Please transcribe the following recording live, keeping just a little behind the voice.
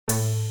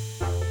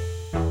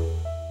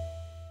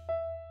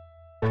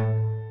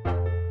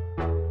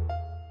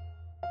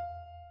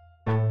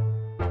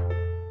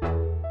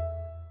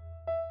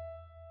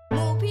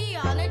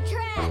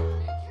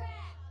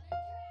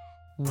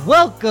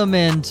Welcome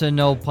into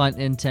No Punt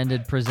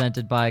Intended,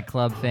 presented by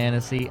Club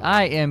Fantasy.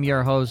 I am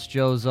your host,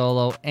 Joe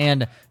Zolo,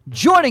 and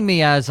joining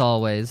me, as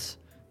always,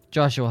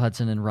 Joshua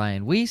Hudson and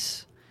Ryan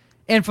Weiss.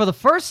 And for the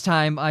first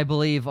time, I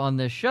believe, on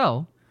this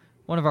show,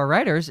 one of our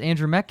writers,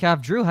 Andrew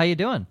Metcalf. Drew, how you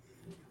doing?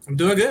 I'm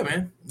doing good,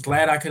 man.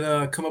 Glad I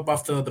could come up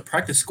off the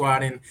practice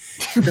squad and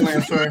fill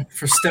in for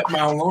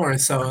Stepmom Lauren.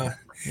 So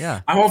yeah,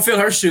 I won't fill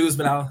her shoes,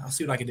 but I'll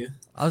see what I can do.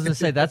 I was gonna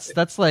say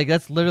that's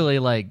literally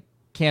like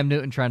Cam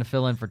Newton trying to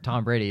fill in for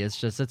Tom Brady.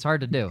 It's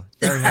hard to do.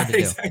 Very hard to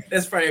do.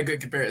 That's probably a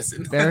good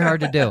comparison. Very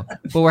hard to do.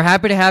 But we're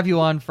happy to have you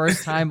on,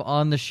 first time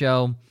on the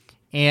show.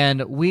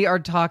 And we are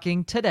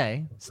talking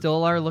today,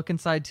 still our look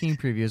inside team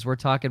previews. We're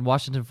talking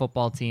Washington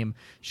football team,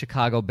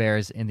 Chicago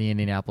Bears, and the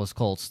Indianapolis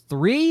Colts.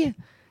 Three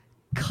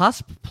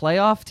cusp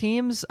playoff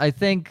teams. I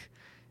think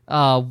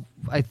I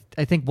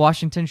think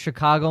Washington,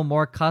 Chicago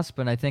more cusp,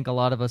 and I think a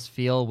lot of us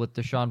feel with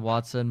Deshaun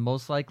Watson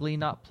most likely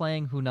not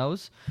playing. Who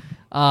knows?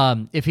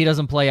 If he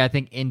doesn't play, I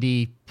think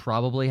Indy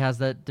probably has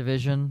that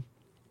division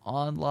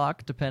on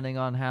lock, depending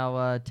on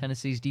how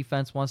Tennessee's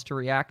defense wants to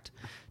react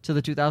to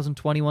the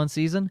 2021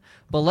 season.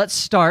 But let's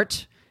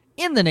start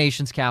in the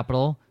nation's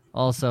capital.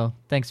 Also,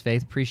 thanks,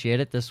 Faith. Appreciate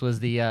it. This was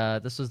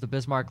the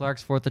Bismarck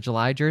Larks 4th of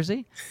July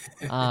jersey.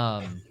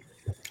 I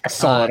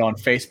saw it on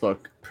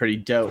Facebook. Pretty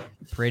dope.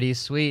 Pretty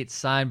sweet.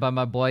 Signed by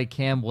my boy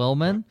Cam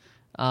Willman.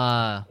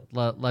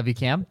 Love you,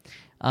 Cam.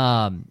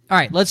 All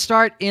right, let's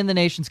start in the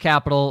nation's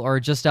capital, or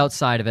just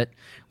outside of it,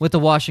 with the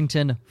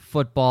Washington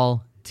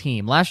football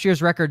team. Last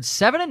year's record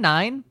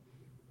 7-9.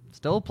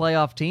 Still a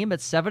playoff team at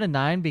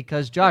 7-9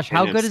 because, Josh,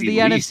 how good is the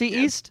NFC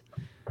East?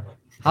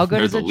 How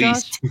good is it,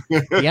 Josh?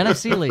 The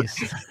NFC least.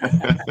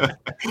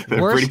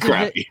 Pretty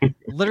crappy.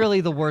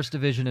 Literally the worst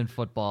division in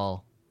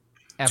football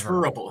ever.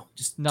 Terrible.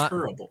 Just not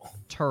terrible.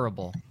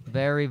 Terrible.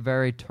 Very,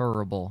 very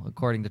terrible,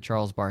 according to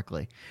Charles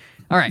Barkley.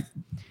 All right.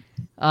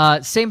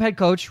 Same head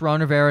coach,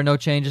 Ron Rivera, no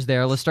changes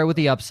there. Let's start with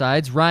the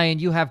upsides. Ryan,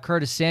 you have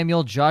Curtis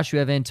Samuel. Josh, you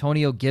have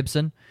Antonio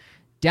Gibson.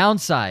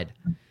 Downside.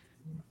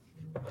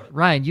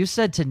 Ryan, you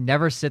said to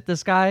never sit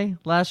this guy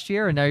last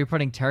year, and now you're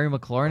putting Terry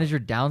McLaurin as your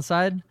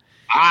downside?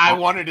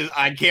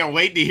 I can't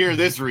wait to hear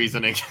this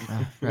reasoning.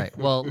 Right.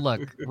 Well,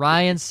 look,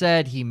 Ryan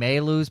said he may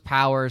lose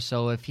power,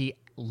 so if he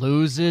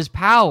loses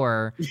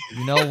power,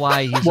 you know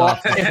why he's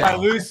off the show.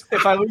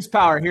 If I lose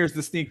power, here's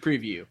the sneak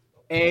preview.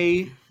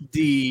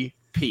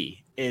 ADP.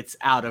 It's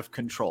out of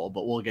control,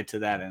 but we'll get to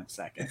that in a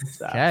second.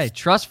 So. Okay,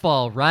 trust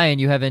fall. Ryan,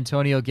 you have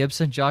Antonio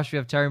Gibson. Josh, you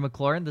have Terry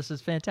McLaurin. This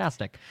is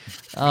fantastic.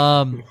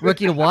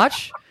 Rookie to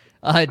watch,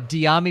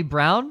 De'Ami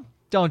Brown.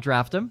 Don't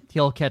draft him.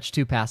 He'll catch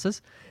 2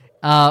 passes.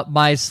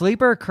 My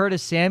sleeper,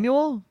 Curtis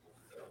Samuel.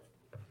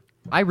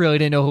 I really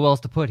didn't know who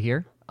else to put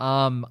here.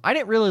 I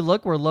didn't really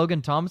look where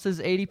Logan Thomas's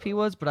ADP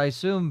was, but I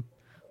assume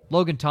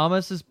Logan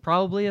Thomas is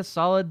probably a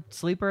solid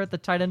sleeper at the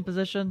tight end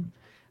position.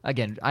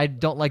 Again, I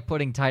don't like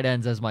putting tight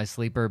ends as my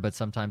sleeper, but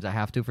sometimes I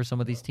have to for some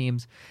of these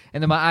teams.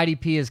 And then my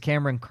IDP is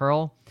Cameron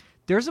Curl.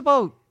 There's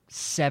about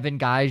 7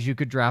 guys you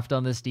could draft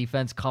on this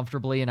defense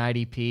comfortably in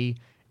IDP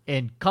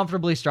and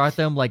comfortably start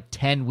them like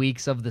 10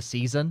 weeks of the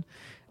season.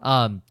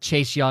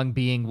 Chase Young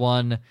being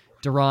one,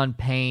 Daron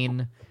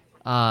Payne,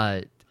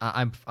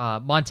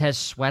 Montez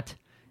Sweat,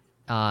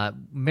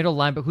 middle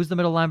linebacker. Who's the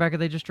middle linebacker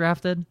they just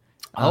drafted?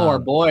 Our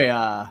boy.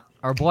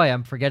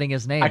 I'm forgetting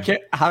his name. I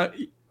can't.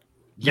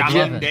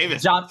 Yamin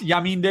Davis.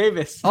 Yamin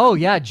Davis. Oh,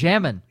 yeah,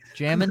 Jamin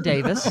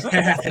Davis.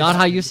 Not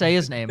how you say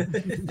his name.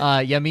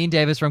 Yamin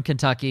Davis from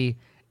Kentucky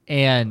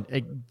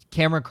and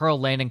Cameron Curl,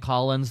 Landon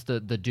Collins, the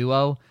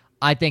duo.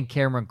 I think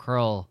Cameron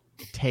Curl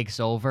takes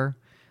over.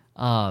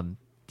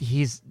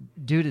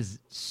 Dude is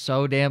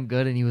so damn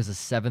good, and he was a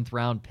 7th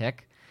round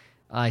pick.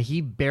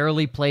 He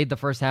barely played the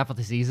first half of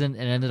the season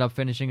and ended up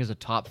finishing as a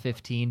top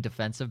 15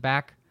 defensive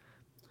back.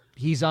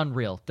 He's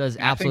unreal. Does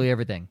absolutely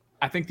everything.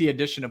 I think the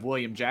addition of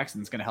William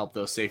Jackson is going to help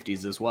those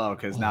safeties as well,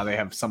 because now they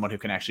have someone who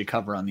can actually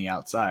cover on the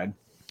outside.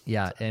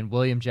 Yeah, and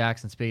William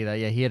Jackson, speaking of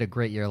that, he had a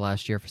great year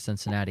last year for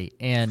Cincinnati.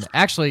 And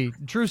actually,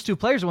 Drew's 2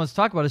 players he wants to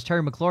talk about is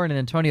Terry McLaurin and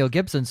Antonio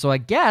Gibson. So I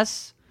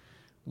guess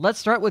let's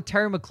start with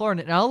Terry McLaurin,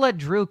 and I'll let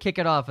Drew kick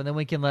it off, and then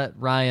we can let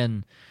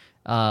Ryan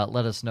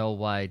let us know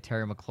why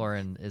Terry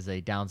McLaurin is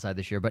a downside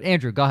this year. But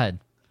Andrew, go ahead.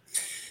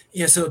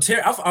 Yeah, so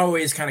Terry, I've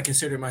always kind of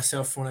considered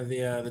myself one of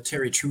the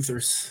Terry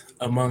truthers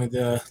among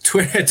the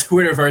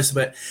Twitterverse,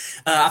 but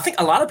I think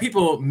a lot of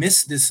people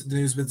missed this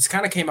news, but this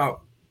kind of came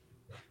out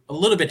a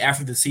little bit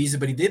after the season.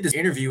 But he did this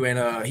interview,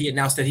 and he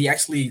announced that he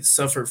actually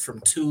suffered from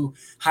 2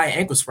 high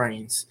ankle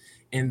sprains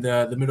in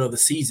the middle of the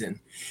season.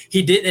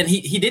 He did, and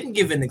he didn't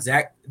give an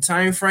exact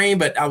time frame,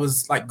 but I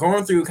was like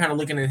going through kind of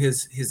looking at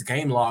his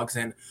game logs,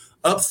 and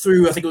up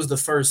through, I think it was the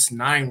first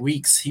 9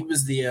 weeks, he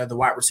was the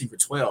wide receiver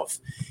 12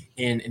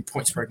 in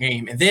points per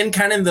game. And then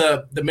kind of in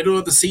the middle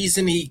of the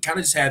season, he kind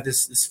of just had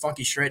this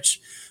funky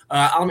stretch.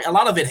 I mean, a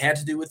lot of it had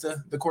to do with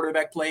the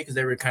quarterback play because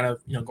they were kind of,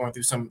 going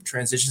through some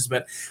transitions.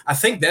 But I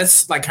think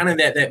that's like kind of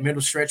that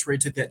middle stretch where he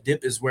took that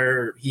dip is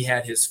where he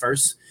had his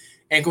first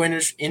ankle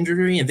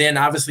injury, and then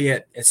obviously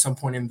at some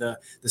point in the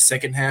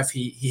second half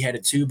he had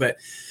it too. But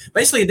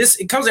basically,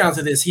 it comes down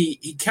to this: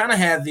 he kind of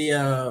had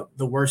the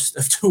worst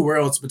of two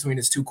worlds between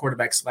his two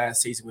quarterbacks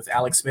last season with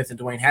Alex Smith and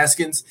Dwayne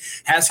Haskins.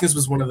 Haskins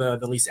was one of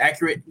the least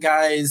accurate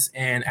guys,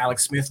 and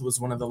Alex Smith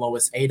was one of the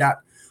lowest ADOT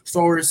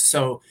throwers.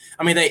 So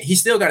I mean, he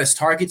still got his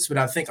targets, but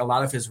I think a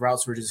lot of his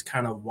routes were just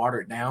kind of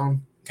watered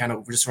down. Kind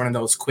of just running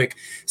those quick,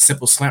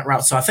 simple slant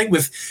routes. So I think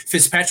with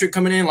Fitzpatrick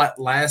coming in like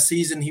last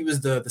season, he was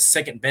the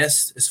second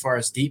best as far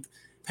as deep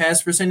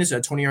pass percentage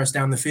at 20 yards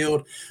down the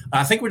field.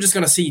 I think we're just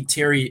going to see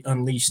Terry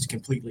unleashed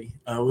completely.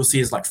 We'll see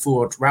his like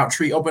full route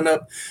tree open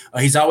up.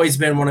 He's always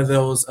been one of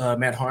those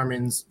Matt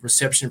Harmon's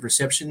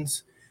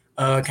receptions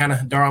kind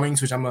of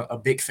darlings, which I'm a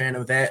big fan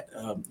of that.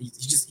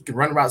 He can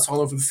run routes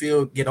all over the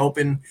field, get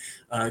open,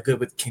 good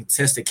with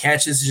contested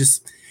catches.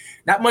 Just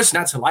not much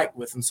not to like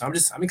with him. So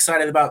I'm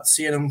excited about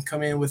seeing him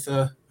come in with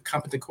a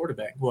competent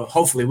quarterback. Well,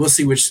 hopefully we'll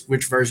see which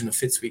version of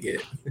Fitz we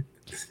get.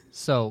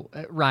 So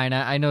Ryan,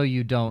 I know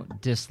you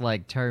don't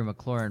dislike Terry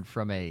McLaurin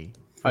from a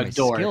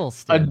skill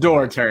standpoint.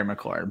 Adore Terry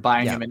McLaurin.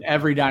 Buying him in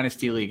every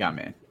dynasty league I'm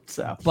in.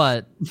 So,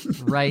 but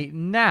right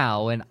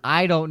now, and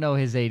I don't know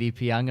his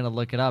ADP. I'm going to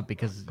look it up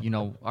because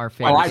our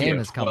favorite game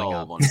is coming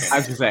up. I was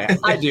going to say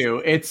I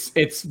do.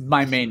 It's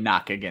my main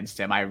knock against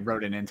him. I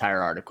wrote an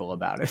entire article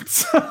about it.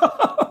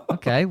 So.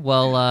 Okay,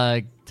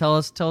 well, tell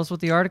us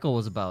what the article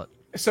was about.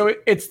 So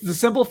it's the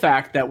simple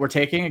fact that we're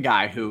taking a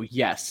guy who,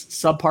 yes,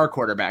 subpar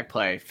quarterback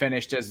play,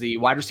 finished as the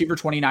wide receiver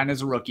 29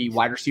 as a rookie,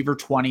 wide receiver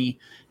 20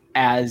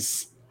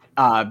 as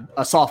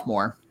a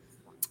sophomore,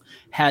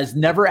 has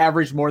never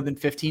averaged more than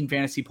 15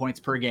 fantasy points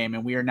per game,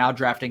 and we are now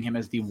drafting him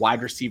as the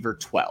wide receiver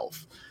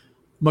 12.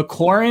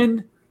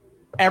 McLaurin,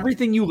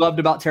 everything you loved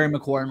about Terry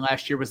McLaurin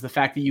last year was the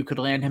fact that you could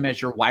land him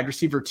as your wide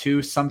receiver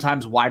 2,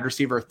 sometimes wide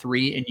receiver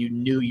 3, and you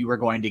knew you were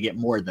going to get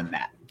more than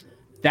that.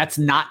 That's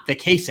not the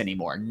case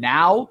anymore.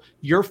 Now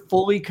you're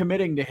fully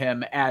committing to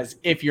him as,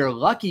 if you're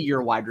lucky,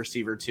 your wide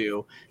receiver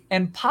 2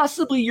 and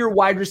possibly your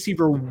wide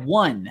receiver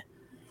 1.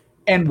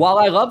 And while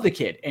I love the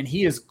kid and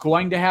he is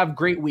going to have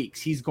great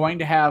weeks, he's going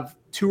to have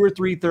 2 or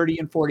 3 30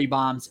 and 40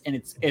 bombs, and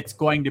it's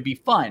going to be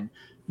fun.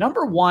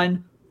 Number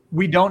one,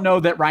 we don't know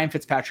that Ryan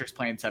Fitzpatrick's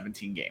playing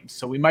 17 games.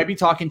 So we might be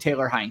talking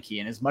Taylor Heineke.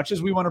 And as much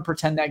as we want to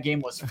pretend that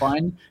game was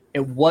fun,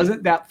 it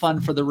wasn't that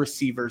fun for the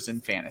receivers in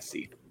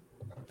fantasy.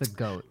 The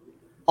GOAT.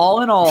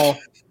 All in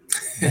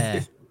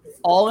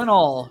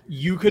all,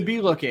 you could be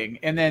looking.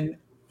 And then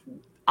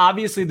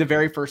obviously the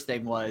very first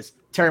thing was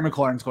Terry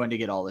McLaurin's going to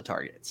get all the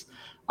targets.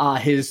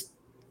 His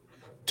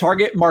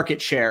target market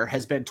share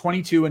has been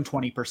 22 and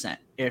 20%.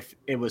 If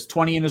it was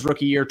 20 in his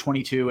rookie year,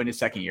 22 in his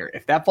second year.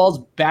 If that falls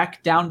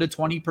back down to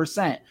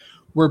 20%,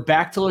 we're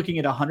back to looking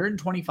at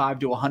 125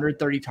 to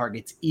 130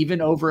 targets,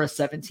 even over a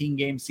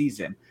 17-game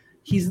season.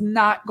 He's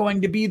not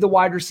going to be the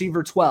wide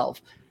receiver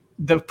 12.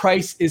 The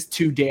price is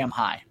too damn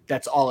high.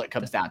 That's all it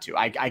comes down to.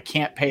 I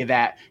can't pay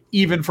that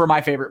even for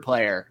my favorite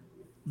player.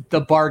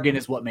 The bargain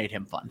is what made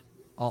him fun.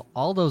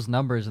 All those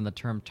numbers in the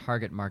term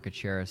target market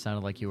share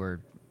sounded like you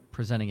were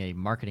presenting a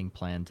marketing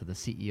plan to the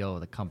CEO of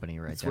the company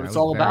right That's there. That's what it's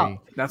all about.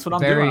 That's what I'm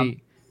doing.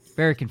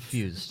 Very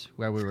confused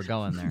where we were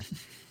going there.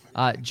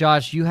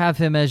 Josh, you have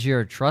him as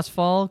your trust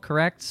fall,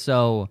 correct?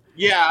 So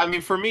yeah, I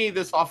mean, for me,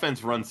 this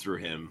offense runs through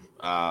him.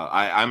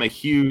 I'm a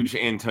huge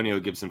Antonio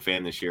Gibson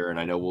fan this year, and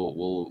I know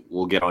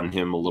we'll get on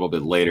him a little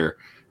bit later.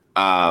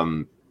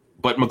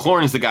 But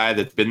McLaurin is the guy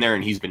that's been there,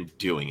 and he's been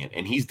doing it,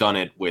 and he's done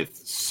it with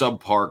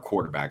subpar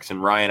quarterbacks.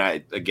 And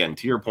Ryan, again,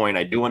 to your point,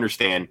 I do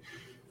understand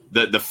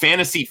the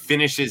fantasy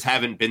finishes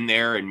haven't been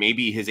there, and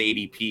maybe his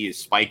ADP is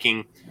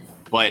spiking.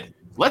 But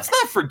let's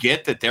not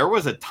forget that there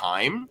was a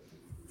time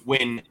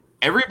when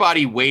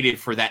everybody waited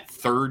for that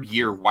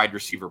third-year wide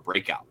receiver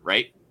breakout,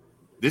 right?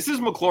 This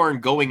is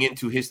McLaurin going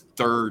into his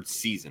third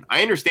season.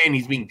 I understand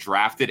he's being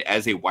drafted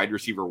as a wide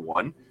receiver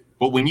 1,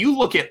 but when you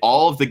look at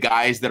all of the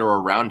guys that are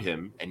around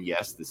him, and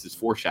yes, this is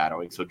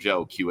foreshadowing, so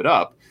Joe, cue it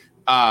up.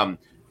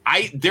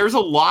 There's a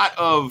lot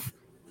of,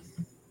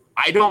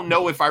 I don't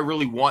know if I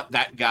really want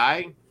that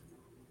guy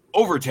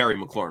over Terry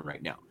McLaurin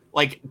right now.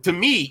 Like, to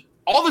me,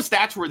 all the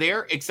stats were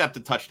there except the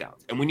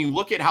touchdowns. And when you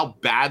look at how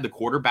bad the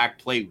quarterback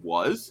play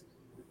was,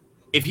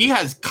 if he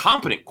has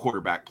competent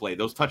quarterback play,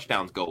 those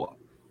touchdowns go up.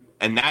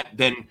 And that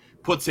then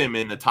puts him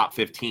in the top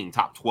 15,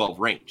 top 12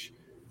 range.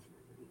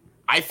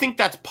 I think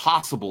that's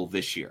possible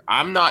this year.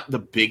 I'm not the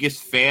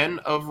biggest fan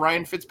of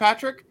Ryan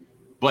Fitzpatrick,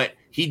 but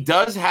he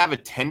does have a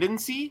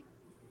tendency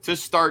to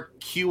start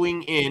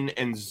queuing in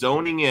and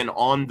zoning in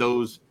on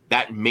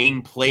that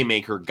main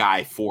playmaker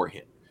guy for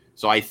him.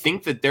 So I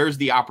think that there's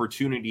the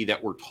opportunity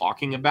that we're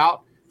talking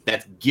about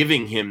that's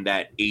giving him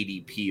that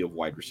ADP of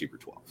wide receiver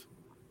 12.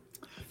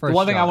 The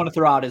one thing I want to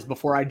throw out is,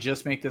 before I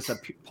just make this a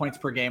points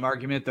per game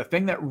argument, the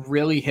thing that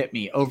really hit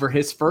me over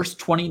his first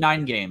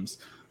 29 games,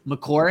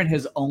 McLaurin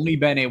has only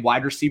been a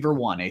wide receiver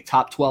 1, a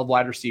top 12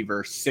 wide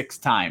receiver 6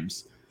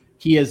 times.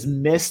 He has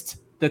missed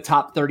the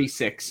top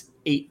 36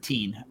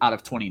 18 out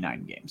of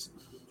 29 games.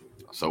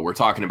 So we're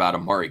talking about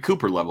Amari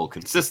Cooper level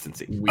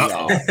consistency. We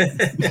are.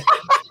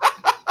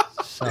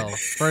 So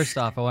first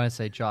off, I want to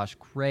say, Josh,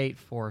 great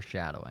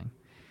foreshadowing.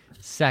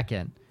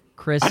 Second,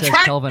 Chris I says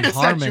tried Kelvin to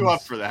set you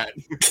up Harmon's. for that.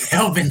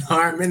 Kelvin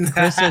Harmon.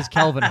 Chris says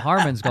Kelvin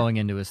Harmon's going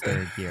into his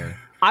third year.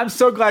 I'm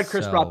so glad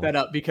Chris So- brought that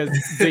up because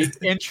the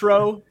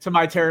intro to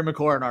my Terry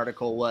McLaurin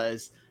article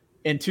was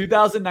in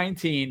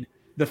 2019,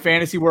 the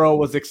fantasy world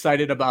was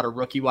excited about a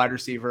rookie wide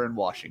receiver in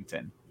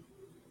Washington,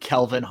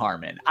 Kelvin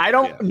Harmon. I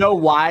don't know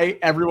why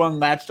everyone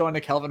latched on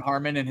to Kelvin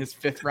Harmon in his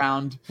 5th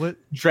round What?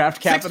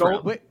 draft capital.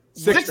 round. Wait,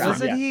 Sixth round,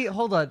 isn't yeah. he?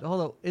 Hold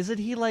on. Isn't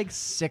he like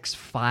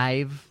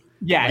 6'5"?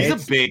 Yeah, He's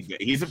it's- a big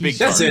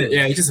That's target. it.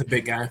 Yeah, he's just a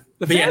big guy.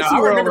 The But yeah, no, fantasy I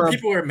remember world-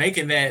 people were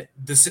making that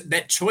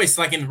choice,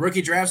 like in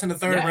rookie drafts in the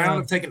third Yeah.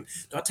 round, of taking.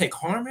 Do I take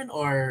Harmon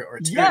or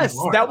Terry Yes,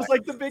 McLaurin? that was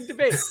like the big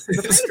debate. The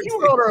fantasy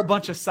world are a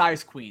bunch of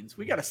size queens.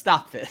 We got to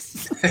stop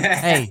this.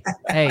 Hey,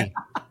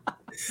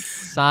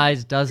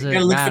 size doesn't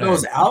gotta look for matter.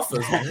 those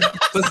alphas, man.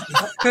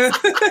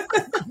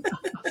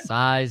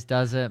 Size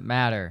doesn't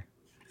matter.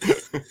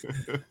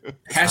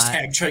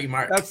 Hashtag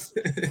trademark. That's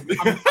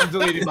I'm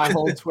deleting my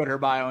whole Twitter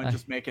bio and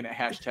just making it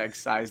hashtag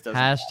size doesn't.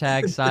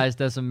 Hashtag size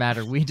doesn't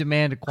matter. We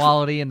demand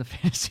equality in the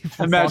fantasy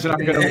football Imagine I'm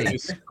going to community.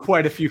 lose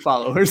quite a few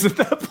followers at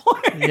that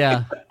point.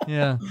 Yeah.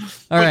 All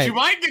But right. you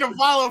might get a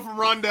follow from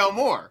Rondell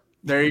Moore.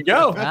 There you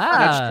go.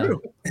 That's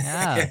true.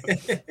 Yeah,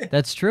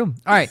 that's true.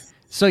 All right.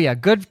 So yeah,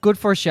 good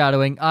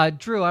foreshadowing.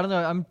 Drew, I don't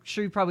know. I'm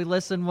sure you probably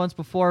listened once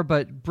before,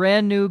 but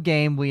brand new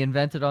game we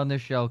invented on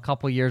this show a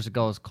couple years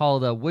ago is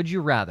called Would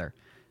You Rather.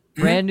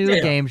 Brand new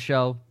Yeah. game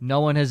show. No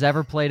one has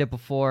ever played it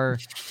before.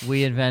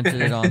 We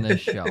invented it on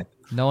this show.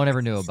 No one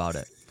ever knew about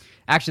it.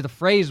 Actually, the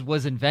phrase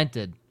was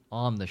invented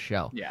on the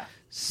show. Yeah.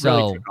 So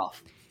Really took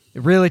off.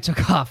 it really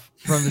took off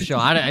from the show.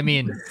 I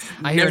mean,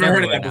 I hear Never it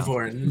heard of everywhere that now.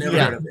 before. Never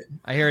Yeah. heard of it.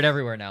 I hear it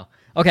everywhere now.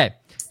 Okay,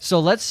 so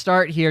let's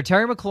start here.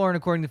 Terry McLaurin,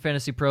 according to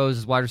Fantasy Pros,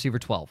 is wide receiver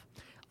 12.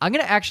 I'm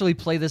going to actually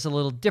play this a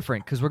little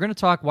different because we're going to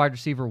talk wide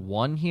receiver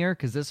 1 here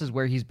because this is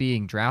where he's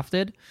being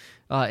drafted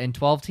in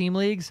 12-team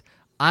leagues.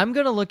 I'm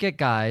going to look at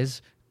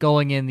guys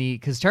going in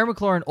because Terry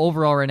McLaurin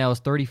overall right now is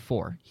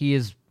 34. He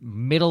is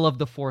middle of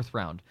the 4th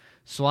round.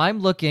 So I'm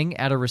looking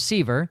at a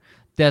receiver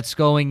that's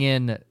going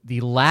in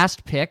the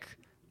last pick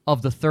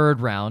of the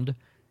 3rd round,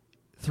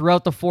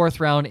 throughout the 4th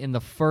round, in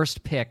the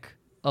first pick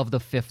of the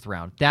 5th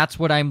round. That's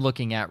what I'm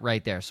looking at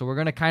right there. So we're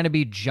going to kind of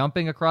be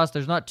jumping across.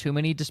 There's not too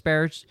many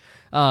disparages.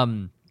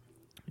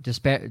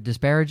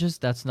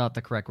 That's not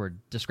the correct word.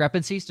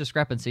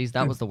 Discrepancies.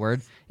 That was the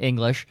word.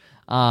 English.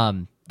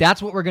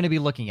 That's what we're going to be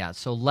looking at.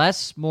 So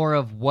less more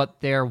of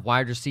what their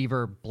wide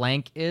receiver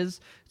blank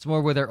is. It's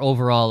more where their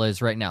overall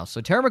is right now.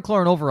 So Terry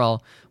McLaurin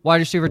overall, wide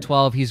receiver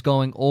 12, he's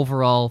going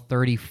overall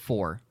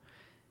 34.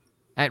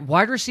 At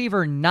wide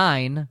receiver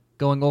 9,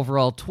 going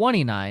overall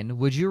 29,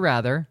 would you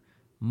rather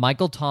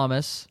Michael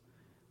Thomas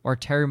or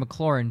Terry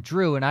McLaurin?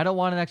 Drew, and I don't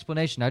want an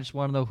explanation. I just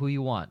want to know who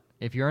you want.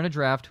 If you're in a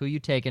draft, who you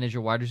taking as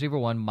your wide receiver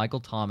 1, Michael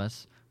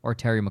Thomas or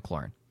Terry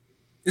McLaurin?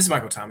 This is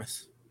Michael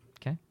Thomas.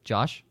 Okay.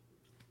 Josh?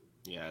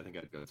 Yeah, I think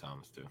I'd go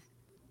Thomas too.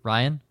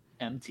 Ryan?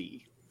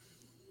 MT.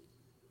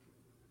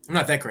 I'm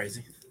not that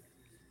crazy.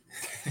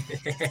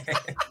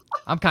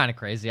 I'm kind of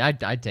crazy. I'd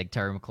take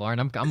Terry McLaurin.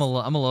 I'm a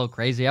little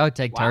crazy. I would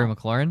take Terry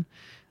McLaurin.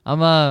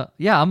 I'm a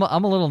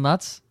little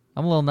nuts.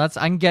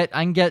 I can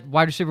get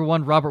wide receiver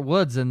 1 Robert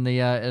Woods in the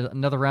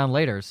another round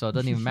later, so it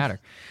doesn't even matter.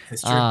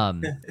 That's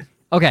true.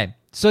 Okay,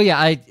 so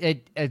yeah,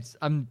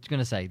 I'm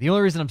gonna say the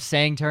only reason I'm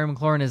saying Terry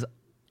McLaurin is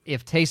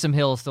if Taysom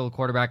Hill is still a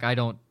quarterback, I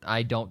don't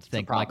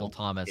think Michael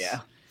Thomas.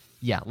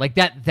 Yeah, like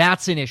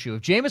that's an issue.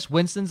 If Jameis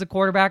Winston's a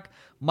quarterback,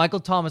 Michael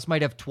Thomas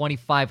might have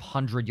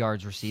 2,500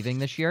 yards receiving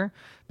this year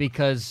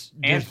because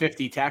And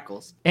 50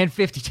 tackles. and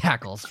 50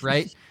 tackles,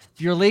 right?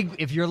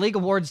 If your league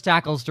awards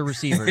tackles to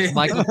receivers,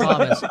 Michael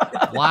Thomas,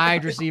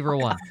 wide receiver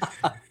 1.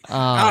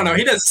 I don't know.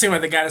 He doesn't seem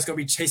like the guy that's going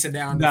to be chasing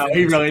down. No,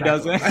 he really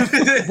doesn't.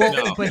 Well,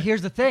 No. but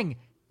here's the thing.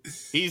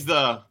 He's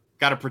the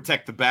got to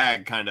protect the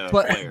bag kind of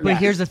But player.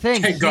 here's the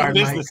thing. Can't guard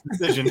Mike. Business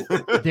decision.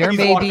 There He's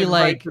may walking be right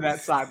like to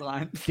that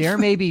sideline. there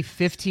may be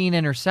 15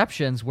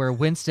 interceptions where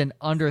Winston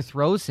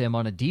underthrows him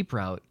on a deep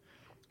route,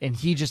 and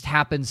he just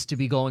happens to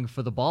be going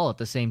for the ball at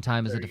the same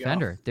time as a There you go.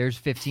 defender. There's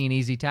 15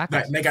 easy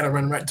tackles. Right, they got to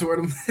run right toward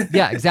him.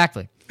 Yeah,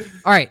 exactly.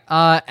 All right.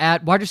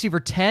 At wide receiver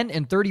 10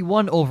 and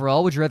 31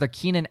 overall, would you rather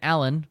Keenan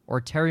Allen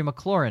or Terry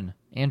McLaurin?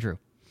 Andrew.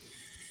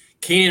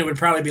 Keenan would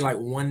probably be like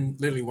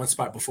literally one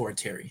spot before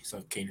Terry.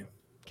 So Keenan.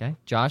 Okay.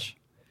 Josh.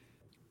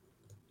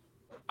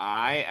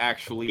 I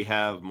actually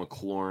have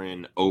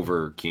McLaurin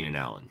over Keenan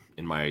Allen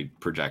in my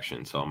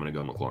projection, so I'm going to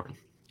go McLaurin.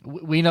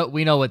 We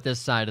know what this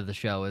side of the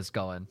show is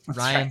going.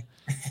 Ryan.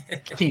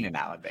 Keenan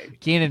Allen, baby.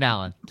 Keenan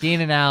Allen.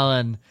 Keenan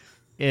Allen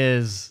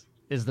is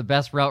the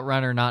best route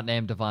runner not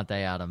named Devontae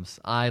Adams.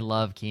 I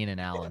love Keenan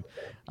Allen.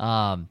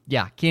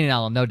 Yeah, Keenan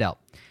Allen, no doubt.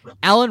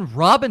 Allen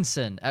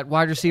Robinson at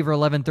wide receiver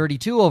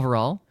 1132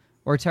 overall,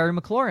 or Terry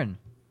McLaurin?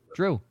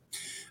 Drew.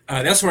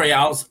 That's where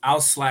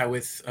I'll slide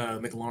with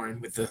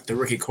McLaurin with the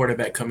rookie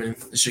quarterback coming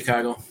in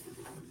Chicago.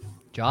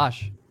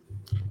 Josh.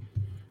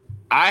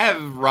 I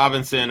have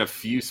Robinson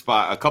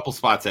a couple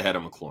spots ahead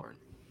of McLaurin.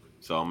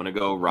 So I'm going to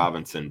go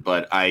Robinson.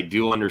 But I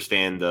do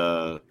understand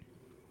the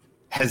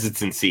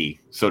hesitancy,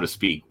 so to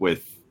speak,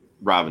 with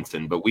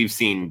Robinson. But we've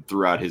seen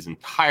throughout his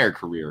entire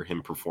career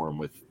him perform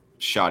with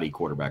shoddy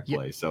quarterback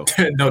play. So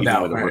No even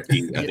doubt. with a Right?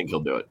 rookie, I think he'll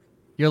do it.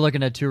 You're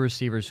looking at two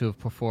receivers who have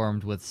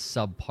performed with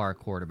subpar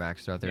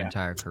quarterbacks throughout their Yeah.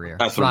 entire career.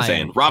 That's what I'm Ryan.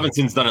 saying.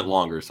 Robinson's done it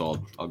longer,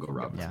 so I'll go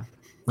Robinson.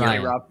 Yeah.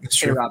 Ryan. A-Rob, That's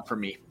true. A-Rob for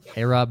me.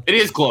 Hey, Rob. It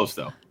is close,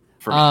 though,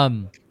 for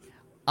me.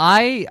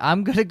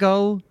 I'm gonna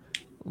go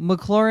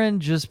McLaurin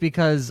just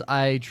because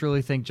I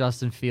truly think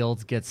Justin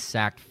Fields gets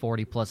sacked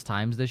 40 plus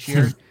times this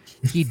year.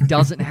 He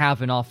doesn't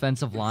have an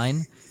offensive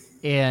line,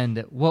 and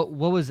what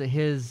was it,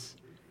 his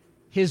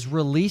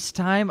release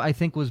time? I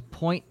think was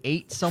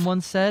 0.8.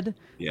 Someone said.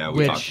 Yeah,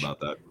 we talked about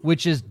that.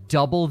 Which is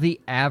double the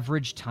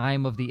average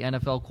time of the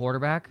NFL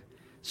quarterback.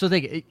 So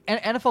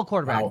NFL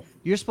quarterback, Wow.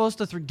 you're supposed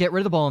to get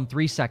rid of the ball in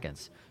 3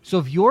 seconds. So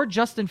if you're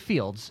Justin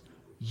Fields,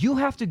 you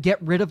have to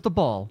get rid of the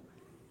ball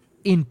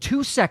in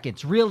 2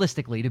 seconds,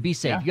 realistically, to be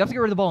safe. Yeah. You have to get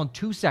rid of the ball in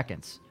 2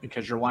 seconds.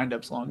 Because your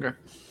windup's longer.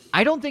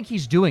 I don't think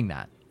he's doing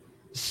that.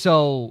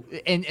 So,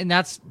 and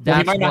that's Well,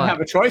 he might not why- have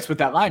a choice with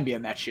that line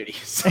being that shitty.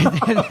 So.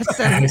 That's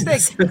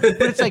the thing.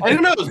 But it's like, I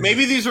don't know.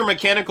 Maybe these are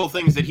mechanical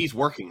things that he's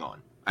working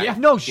on. Yeah.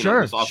 no, this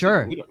sure.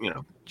 offseason, we don't- you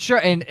know, sure,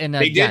 and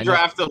they yeah, did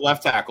draft a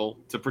left tackle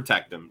to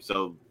protect him,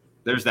 so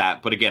there's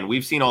that. But again,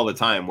 we've seen all the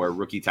time where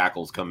rookie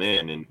tackles come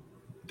in and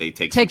they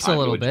take some takes a time to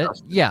little bit.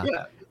 adjust. Yeah.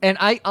 Yeah. And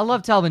I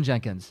love Talvin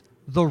Jenkins.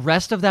 The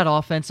rest of that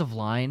offensive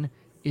line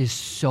is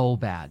so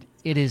bad.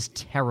 It is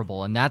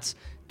terrible. And that's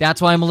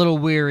why I'm a little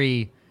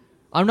weary.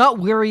 I'm not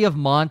weary of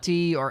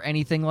Monty or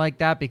anything like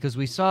that because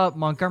we saw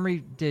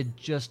Montgomery did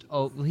just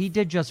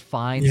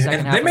fine. Yeah, second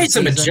and half they of the made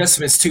some season.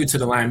 adjustments too to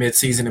the line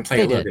mid-season and played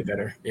They a little did. bit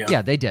better. Yeah.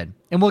 Yeah, they did.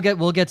 And we'll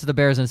get to the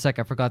Bears in a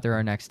second. I forgot they're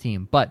our next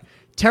team. But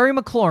Terry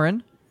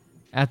McLaurin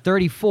at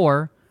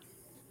 34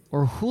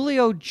 or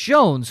Julio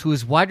Jones, who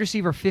is wide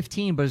receiver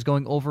 15 but is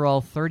going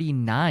overall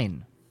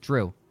 39.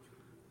 Drew.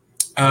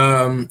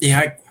 Yeah,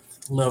 I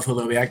love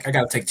Julio. I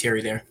got to take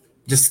Terry there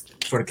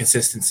just for the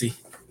consistency,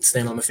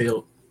 staying on the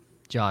field.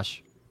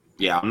 Josh.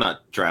 Yeah, I'm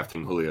not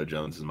drafting Julio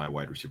Jones as my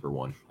wide receiver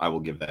 1. I will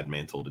give that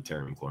mantle to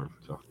Terry McLaurin.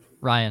 So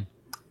Ryan.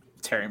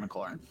 Terry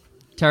McLaurin.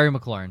 Terry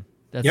McLaurin.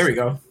 That's There we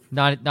go.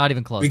 Not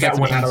even close. We got That's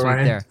a one clean out of sweep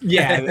Ryan. there.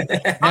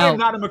 Yeah, I Now- am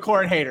not a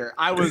McLaurin hater.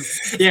 I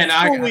was Yeah,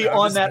 no, fully I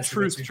on just that messing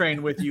truth with you.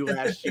 train with you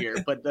last year,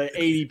 but the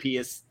ADP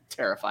has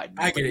terrified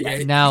me. I get it.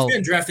 Yeah, Now- he's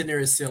been drafted near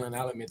his ceiling.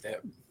 I'll admit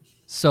that.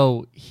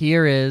 So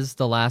here is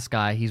the last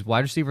guy. He's wide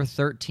receiver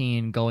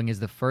 13, going as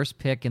the first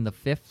pick in the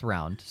 5th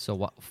round.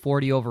 So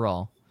 40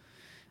 overall.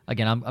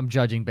 Again, I'm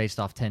judging based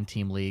off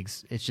 10-team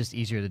leagues. It's just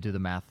easier to do the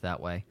math that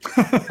way.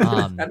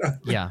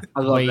 Yeah, I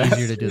love way that.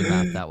 easier to do the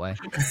math that way.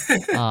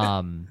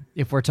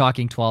 If we're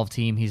talking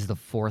 12-team, he's the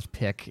 4th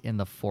pick in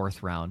the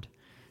 4th round.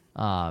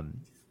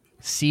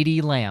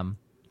 CeeDee Lamb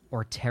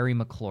or Terry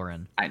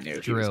McLaurin. I knew he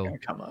was Drew. going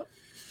to come up.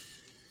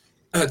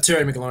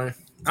 Terry McLaurin.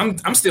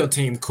 I'm still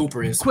team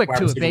Cooper is Quick wide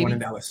to it, receiver 1 baby. in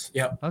Dallas.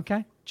 Yep.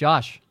 Okay,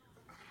 Josh.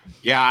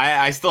 yeah,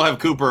 I still have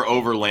Cooper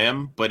over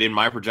Lamb, but in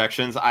my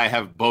projections, I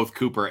have both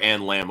Cooper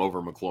and Lamb over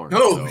McLaurin.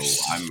 Oh,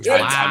 so I'm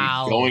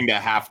wow. going to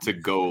have to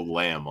go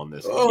Lamb on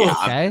this. Oh, one. Yeah,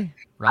 Okay,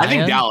 I think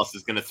Ryan? Dallas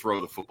is going to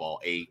throw the football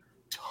a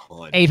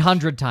ton.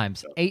 800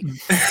 times.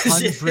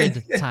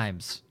 800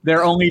 times.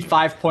 They're only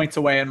 5 points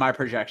away in my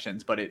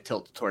projections, but it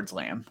tilts towards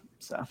Lamb.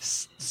 So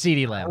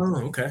CeeDee Lamb. Oh,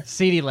 okay.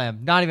 CeeDee Lamb.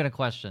 Not even a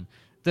question.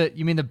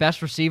 You mean the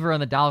best receiver on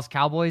the Dallas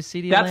Cowboys,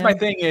 CeeDee Lamb? that's my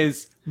thing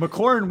is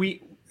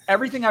McLaurin.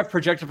 Everything I've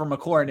projected for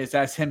McLaurin is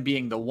as him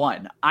being the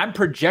 1. I'm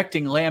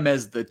projecting Lamb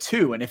as the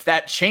 2, and if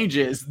that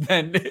changes,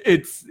 then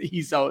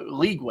he's a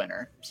league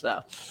winner.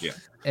 So Yeah.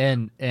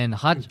 And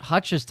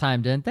Hutch is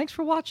timed in. Thanks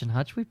for watching,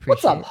 Hutch. We appreciate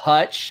what's up,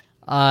 Hutch?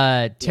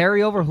 it.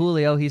 Terry over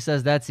Julio. He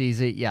says that's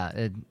easy.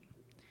 Yeah.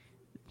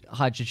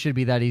 Hutch, it should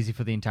be that easy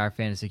for the entire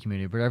fantasy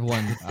community, but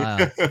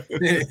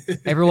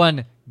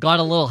everyone got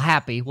a little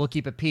happy. We'll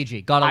keep it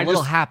PG. Got a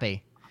little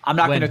happy. I'm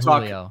not when going to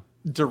talk Julio-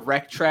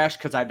 direct trash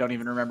because I don't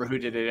even remember who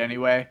did it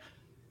anyway.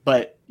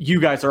 But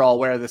you guys are all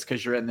aware of this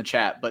because you're in the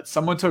chat. But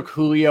someone took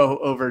Julio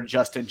over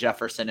Justin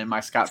Jefferson in my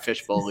Scott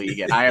Fishbowl league,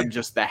 and I am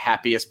just the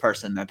happiest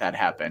person that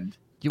happened.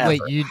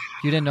 Wait, ever. you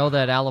didn't know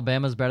that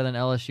Alabama's better than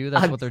LSU?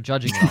 That's what they're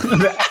judging it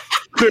on.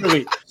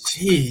 Clearly,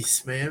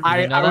 Jeez, man.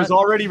 I know was that?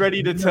 already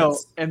ready to Nuts.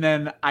 tilt, and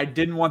then I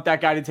didn't want that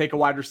guy to take a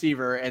wide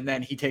receiver, and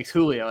then he takes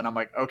Julio, and I'm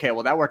like, okay,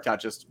 well that worked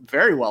out just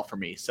very well for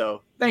me.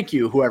 So thank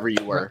you, whoever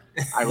you were.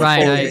 I look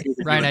forward to you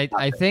Ryan, doing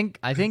I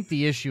that. think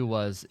the issue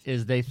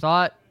is they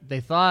thought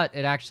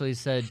it actually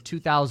said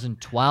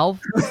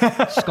 2012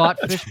 Scott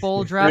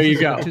Fishbowl draft. There you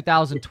instead of go.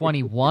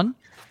 2021.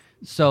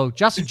 So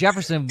Justin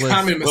Jefferson was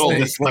Common Little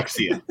mistake.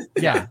 dyslexia.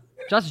 yeah.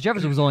 Justin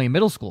Jefferson was only in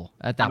middle school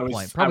at that I was-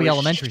 point, probably I was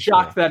elementary school.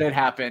 Shocked that it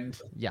happened,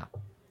 Yeah.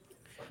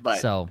 but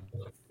So,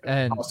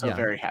 and also yeah.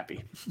 very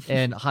happy.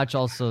 And Hutch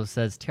also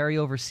says Terry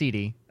over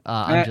CeeDee. Eh.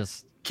 I'm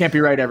just Can't be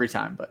right every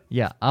time, but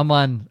yeah. I'm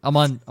on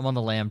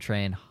the Lamb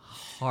train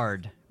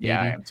hard.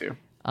 yeah, I baby. am too.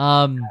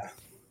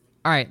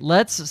 All right,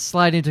 let's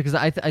slide into because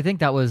I think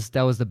that was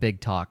the big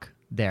talk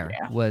there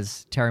Yeah.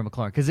 was Terry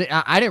McLaurin, because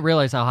I didn't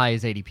realize how high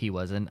his ADP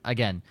was. And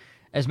again,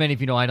 as many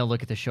of you know, I don't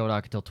look at the show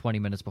doc until 20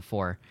 minutes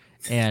before.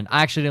 And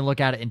I actually didn't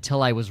look at it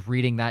until I was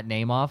reading that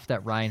name off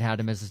that Ryan had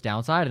him as his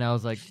downside. And I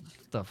was like,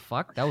 the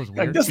fuck? That was Like,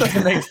 weird. this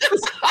doesn't make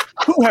sense.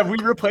 Who have we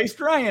replaced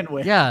Ryan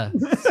with? Yeah.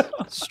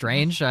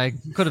 Strange. I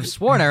could have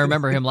sworn I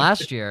remember him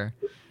last year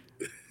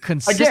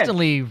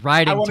consistently I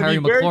riding wanna Terry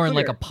be very McLaurin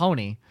like clear. a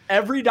pony.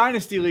 Every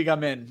dynasty league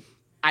I'm in,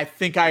 I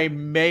think I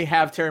may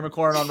have Terry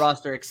McLaurin on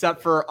roster,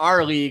 except for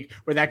our league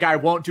where that guy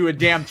won't do a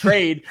damn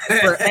trade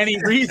for any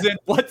reason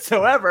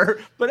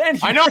whatsoever. But anyway,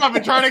 I know I've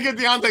been trying to get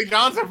Deontay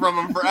Johnson from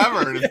him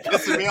forever, and it's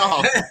pissing me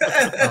off.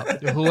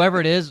 Whoever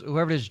it is,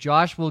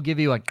 Josh will give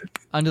you a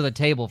under the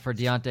table for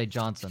Deontay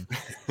Johnson.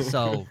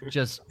 So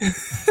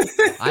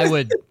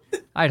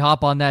I'd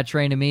hop on that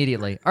train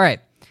immediately. All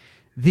right.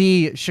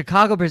 The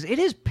Chicago Bears, it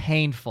is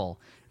painful.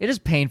 It is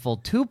painful.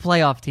 2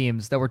 playoff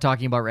teams that we're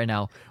talking about right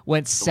now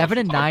went 7-9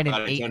 and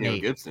 8-8. Antonio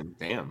Gibson,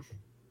 damn.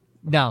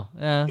 No,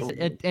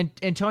 and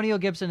Antonio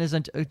Gibson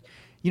isn't.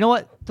 You know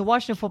what? The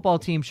Washington football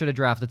team should have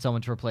drafted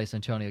someone to replace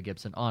Antonio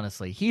Gibson.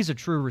 Honestly, he's a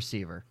true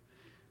receiver.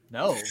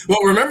 no.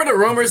 Well, remember the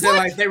rumors that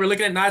like they were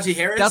looking at Najee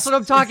Harris? That's what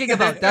I'm talking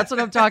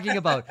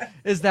about.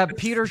 Is that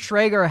Peter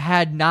Schrager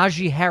had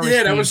Najee Harris Yeah,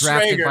 that being was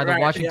drafted Schrager, by the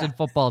right, Washington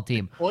football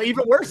team? Well,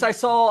 even worse, I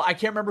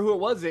can't remember who it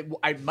was.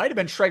 I might have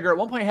been Schrager at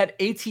one point. Had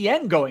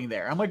ATN going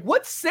there. I'm like,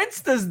 what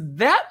sense does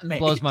that make?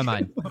 Blows my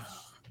mind. God.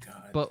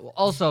 But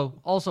also,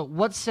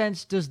 what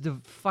sense does the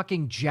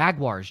fucking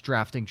Jaguars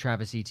drafting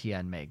Travis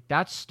Etienne make?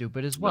 That's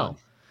stupid as well. No.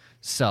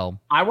 So,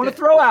 I want to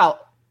throw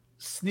out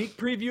sneak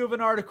preview of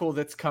an article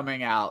that's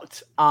coming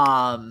out.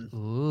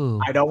 ooh,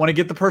 I don't want to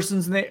get the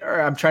person's name.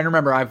 Or I'm trying to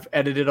remember. I've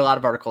edited a lot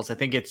of articles. I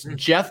think it's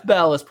Jeff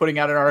Bell is putting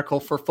out an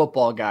article for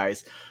Football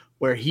Guys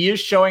where he is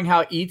showing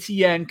how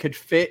ETN could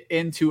fit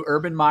into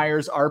Urban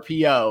Meyer's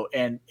RPO,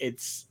 and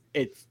it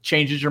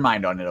changes your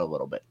mind on it a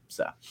little bit.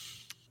 So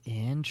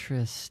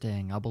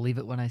interesting. I'll believe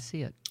it when I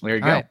see it. there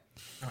you All go. right.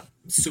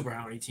 Super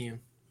high on ATM.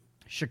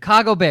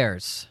 Chicago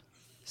Bears,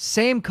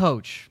 same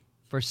coach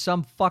for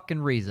some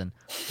fucking reason.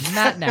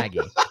 Matt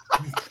Nagy.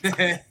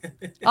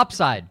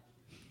 Upside.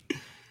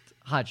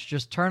 Hutch,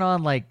 just turn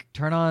on like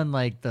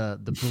the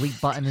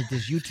bleep button.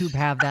 Does YouTube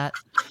have that?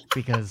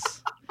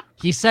 Because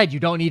he said you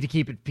don't need to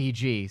keep it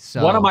PG.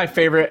 So One of my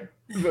favorite,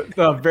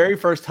 the very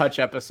first Hutch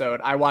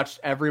episode, I watched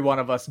every one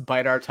of us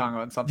bite our tongue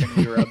on something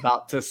we were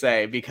about to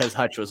say because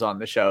Hutch was on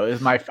the show.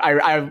 It was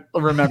I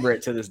remember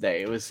it to this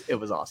day. It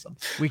was awesome.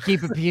 we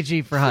keep it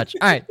PG for Hutch.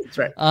 All right. That's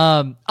right.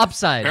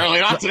 Upside.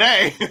 Apparently not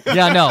today.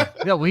 Yeah, no,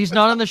 well, he's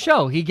not on the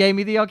show. He gave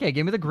me the okay,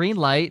 gave me the green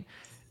light.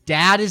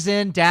 Dad's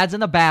in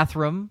the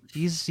bathroom.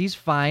 He's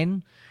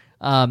fine.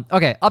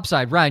 Okay,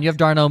 upside. Ryan, you have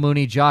Darnell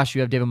Mooney. Josh,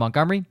 you have David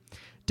Montgomery.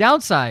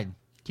 Downside,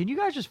 can you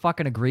guys just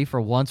fucking agree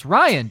for once?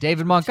 Ryan,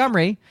 David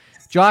Montgomery.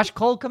 Josh,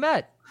 Cole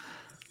Kmet.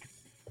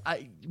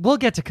 We'll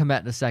get to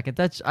Kmet in a second.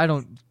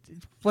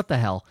 What the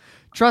hell?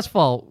 Trust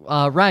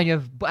fall. Ryan,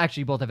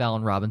 you both have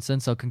Allen Robinson,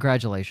 so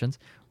congratulations.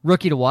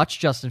 Rookie to watch,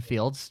 Justin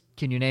Fields.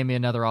 Can you name me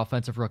another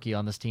offensive rookie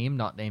on this team,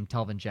 not named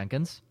Telvin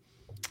Jenkins?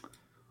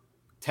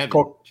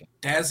 Tevin.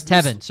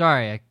 Tevin,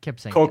 sorry, I kept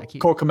saying Cole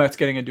Kmet's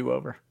getting a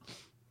do-over.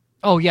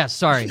 Oh yes,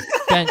 sorry.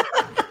 Ben,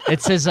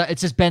 it says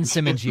Ben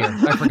Simmons year.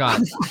 I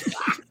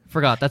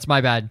forgot. That's my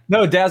bad.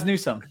 No, Daz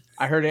Newsome.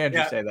 I heard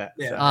Andrew say that.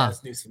 Yeah, so.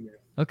 that's Newsom.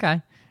 Yeah.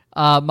 Okay.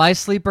 My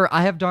sleeper,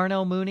 I have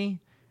Darnell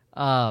Mooney.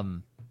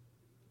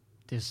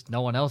 There's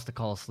no one else to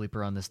call a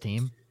sleeper on this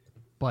team.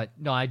 But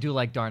no, I do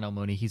like Darnell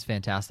Mooney. He's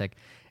fantastic.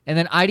 And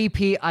then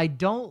IDP, I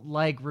don't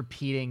like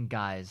repeating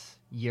guys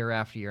year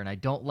after year, and I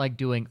don't like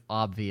doing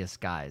obvious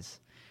guys,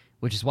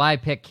 which is why I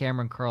picked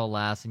Cameron Curl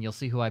last, and you'll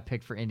see who I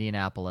picked for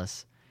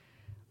Indianapolis.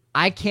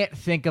 I can't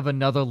think of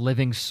another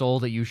living soul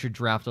that you should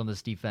draft on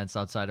this defense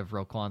outside of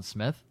Roquan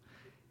Smith.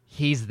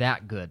 He's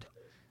that good.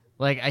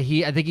 Like I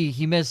think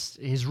he missed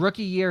his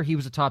rookie year. He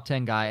was a top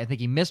 10 guy. I think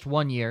he missed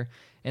 1 year,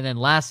 and then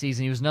last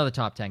season he was another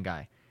top 10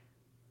 guy.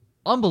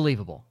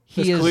 Unbelievable.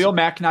 Does Khalil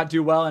Mack not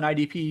do well in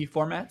IDP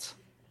formats?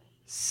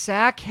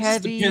 Sack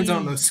heavy. Depends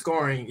on the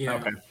scoring. Yeah.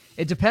 Okay.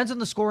 It depends on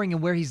the scoring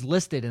and where he's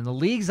listed. In the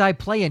leagues I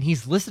play in,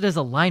 he's listed as a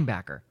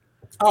linebacker.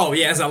 Oh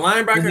yeah, as a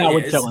linebacker, That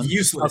would it's kill him.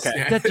 useless. Okay.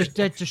 Yeah.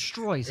 That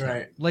destroys him.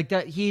 Right. Like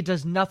that, he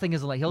does nothing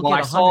as a he'll Well, get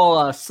I 100.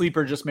 saw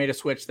Sleeper just made a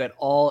switch that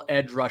all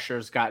edge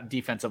rushers got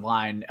defensive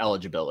line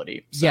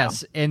eligibility. So.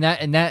 Yes, and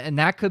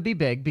that could be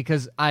big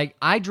because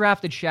I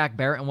drafted Shaq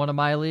Barrett in one of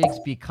my leagues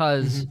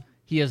because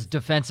he has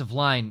defensive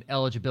line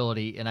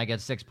eligibility, and I get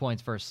 6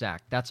 points for a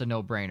sack. That's a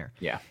no-brainer.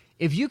 Yeah.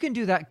 If you can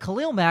do that,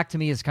 Khalil Mack to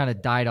me has kind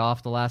of died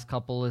off the last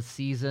couple of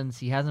seasons.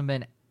 He hasn't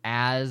been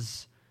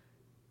as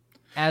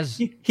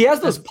He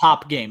has those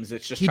pop games.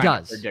 It's just He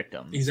trying does. to predict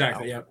them.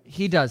 Exactly. So. Yeah.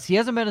 He does. He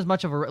hasn't been as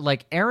much of a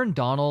like Aaron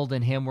Donald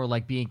and him were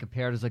like being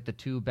compared as like the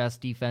 2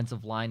 best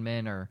defensive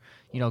linemen or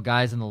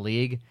guys in the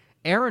league.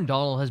 Aaron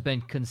Donald has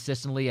been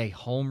consistently a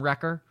home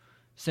wrecker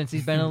since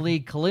he's been in the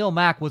league. Khalil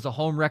Mack was a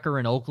home wrecker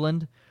in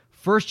Oakland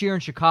First year in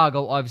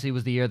Chicago, obviously,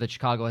 was the year that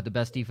Chicago had the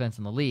best defense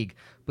in the league,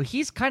 but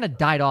he's kind of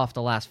died off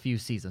the last few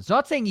seasons.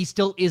 Not saying he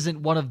still isn't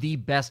one of the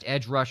best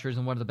edge rushers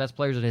and one of the best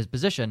players at his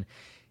position.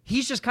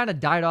 He's just kind of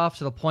died off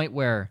to the point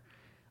where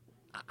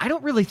I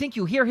don't really think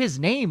you hear his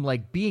name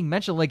like being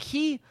mentioned. Like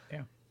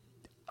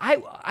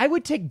I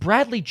would take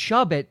Bradley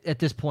Chubb at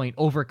this point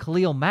over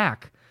Khalil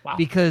Mack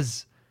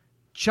because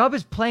Chubb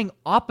is playing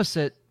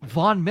opposite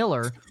Von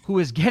Miller, who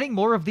is getting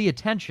more of the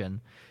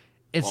attention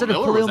instead of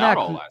Khalil Mack.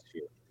 Last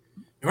year.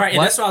 Right,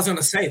 and that's what I was going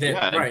to say.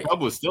 That right, Chubb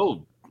was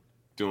still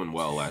doing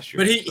well last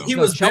year, but he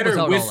was Chubb better was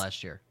out with all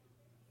last year.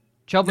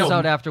 Chubb was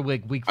out after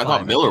week 5. I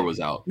thought Miller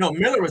was out. No,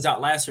 Miller was out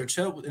last year.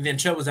 And then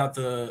Chubb was out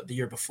the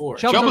year before.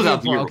 Chubb was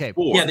out the year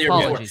before. Yeah, the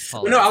year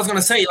before. No, I was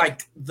gonna say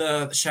like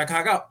the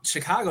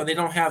Chicago, they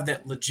don't have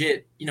that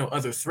legit,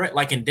 other threat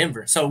like in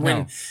Denver. So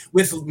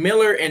with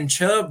Miller and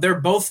Chubb, they're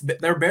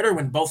better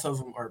when both of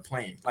them are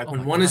playing. Like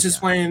when one is just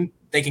playing,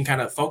 they can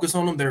kind of focus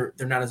on them. They're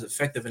not as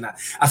effective, and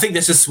I think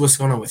that's just what's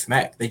going on with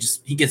Mac.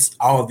 He gets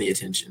all of the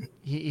attention.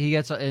 He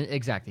gets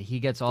exactly. He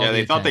gets all. Yeah,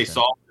 they thought attention. they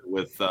solved it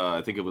with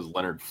I think it was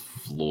Leonard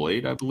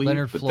Floyd, I believe.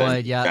 Leonard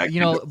Floyd, yeah,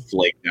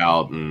 flaked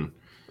out and.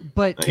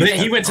 But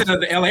he went to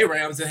the LA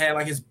Rams and had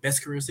like his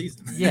best career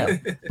season. Yeah,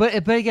 but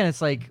again,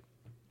 it's like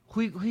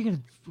who you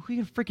gonna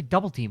freaking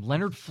double team?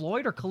 Leonard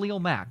Floyd or Khalil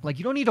Mack? Like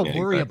you don't need to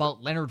worry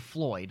about Leonard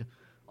Floyd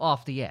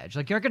off the edge.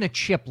 Like you're not gonna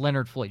chip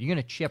Leonard Floyd. You're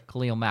gonna chip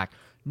Khalil Mack.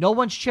 No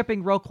one's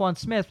chipping Roquan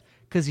Smith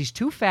because he's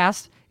too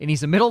fast and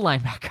he's a middle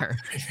linebacker.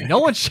 No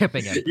one's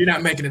chipping him. You're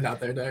not making it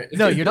out there, dude.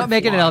 No, you're not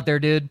making it out there,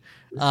 dude.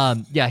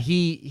 Yeah,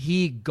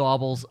 he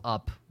gobbles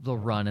up the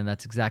run, and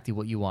that's exactly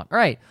what you want. All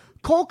right,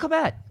 Cole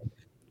Kmet.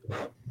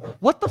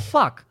 What the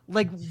fuck?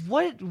 Like,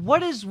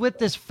 what is with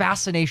this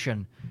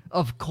fascination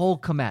of Cole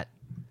Kmet?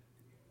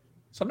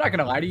 So I'm not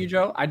gonna lie to you,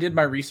 Joe. I did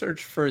my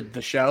research for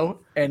the show,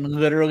 and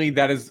literally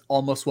that is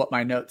almost what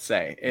my notes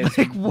say. Is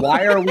like,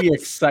 why are we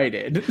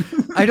excited?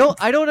 I don't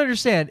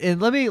understand. And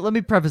let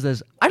me preface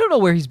this. I don't know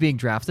where he's being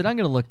drafted. I'm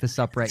gonna look this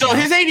up now. So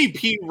his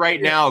ADP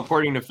right now,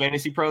 according to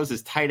Fantasy Pros,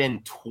 is tight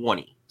end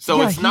 20.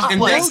 So it's not. And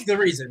like, that's the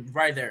reason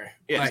right there.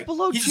 Yeah, like, he's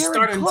below he's Jared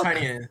starting Cook. tight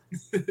end.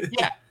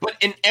 Yeah, but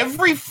in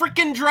every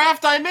freaking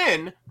draft I'm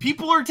in,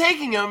 people are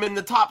taking him in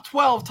the top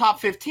 12, top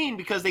 15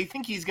 because they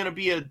think he's going to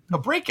be a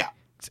breakout.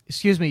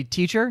 Excuse me,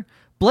 teacher.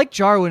 Blake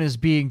Jarwin is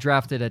being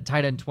drafted at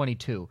tight end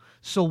 22.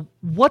 So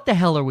what the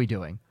hell are we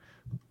doing?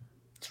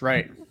 That's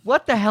right.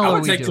 What the hell I are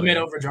would we take doing? Kmet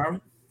over Jarwin,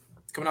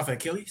 coming off of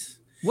Achilles.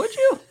 Would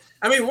you?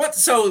 I mean, what?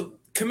 So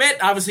Kmet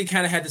obviously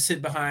kind of had to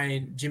sit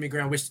behind Jimmy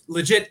Graham, which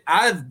legit,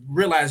 I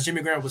realized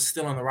Jimmy Graham was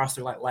still on the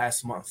roster like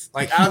last month.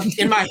 Like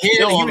in my head,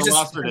 he was just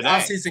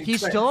off-season He's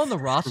cut. still on the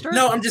roster?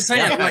 No, I'm just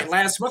saying, like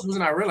last month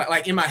wasn't I realized?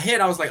 Like in my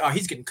head, I was like, oh,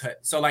 he's getting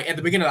cut. So like at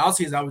the beginning of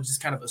the offseason, I was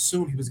just kind of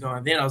assumed he was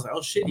gone. Then I was like,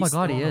 oh shit, Oh my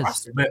God, he is.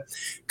 Roster. But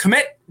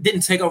Kmet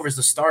didn't take over as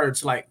the starter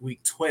to like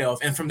week 12,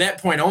 and from that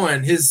point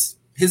on, his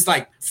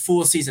like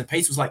full season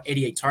pace was like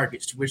 88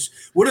 targets, which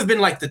would have been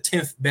like the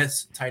 10th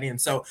best tight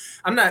end. So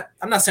I'm not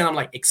saying I'm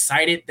like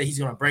excited that he's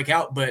going to break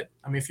out, but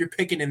I mean, if you're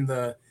picking in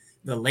the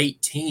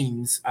late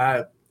teens,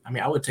 I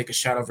would take a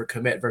shot over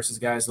Kmet versus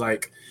guys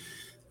like,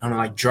 I don't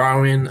know, like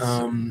Jarwin.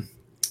 I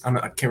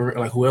can't remember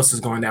like who else is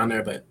going down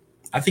there, but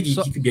I think he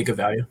could be a good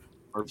value.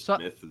 Herb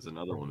Smith is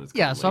another one. That's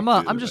Yeah, so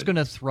I'm just going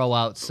to throw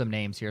out some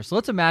names here. So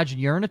let's imagine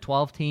you're in a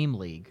 12-team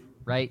league,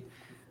 right?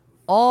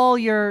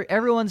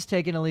 Everyone's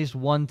taking at least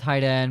one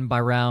tight end by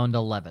round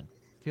 11.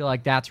 Feel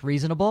like that's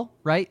reasonable,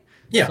 right?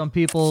 Yeah. Some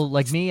people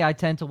like me, I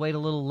tend to wait a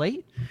little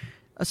late.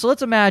 So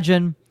let's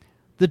imagine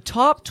the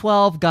top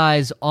 12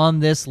 guys on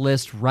this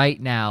list right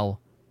now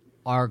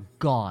are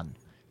gone.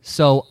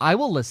 So I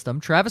will list them: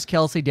 Travis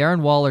Kelce,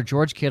 Darren Waller,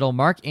 George Kittle,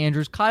 Mark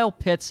Andrews, Kyle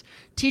Pitts,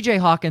 TJ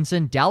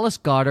Hawkinson, Dallas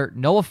Goedert,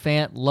 Noah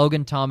Fant,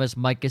 Logan Thomas,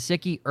 Mike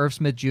Gesicki, Irv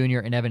Smith Jr.,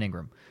 and Evan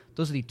Ingram.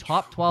 Those are the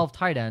top 12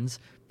 tight ends,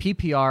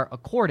 PPR,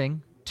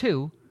 according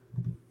to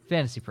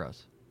Fantasy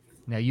Pros.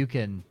 Now, you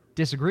can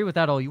disagree with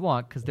that all you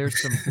want because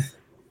there's some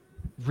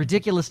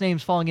ridiculous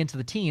names falling into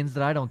the teens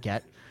that I don't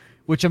get,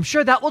 which I'm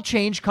sure that will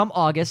change come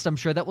August.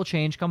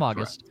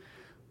 Correct.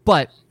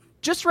 But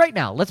just right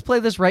now, let's play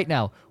this right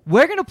now.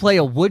 We're going to play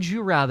a Would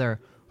You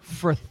Rather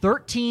for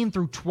 13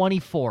 through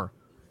 24.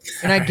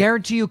 And I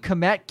guarantee you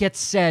Kmet gets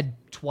said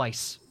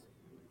twice.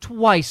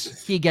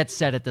 Twice he gets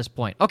said at this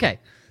point. Okay.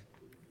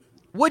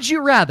 Would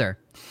you rather,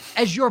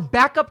 as your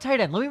backup tight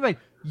end, let me make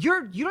you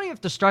don't even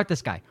have to start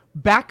this guy.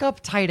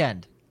 Backup tight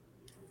end.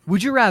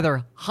 Would you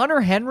rather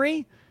Hunter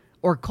Henry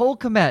or Cole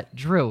Kmet?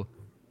 Drew.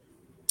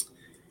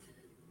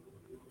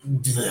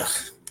 Kmet.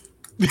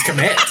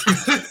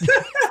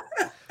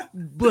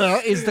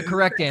 Is the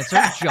correct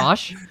answer.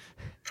 Josh.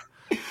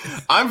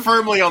 I'm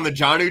firmly on the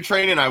Jonnu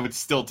train, and I would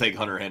still take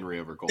Hunter Henry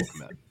over Cole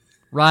Kmet.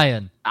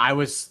 Ryan. I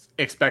was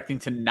expecting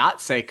to not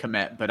say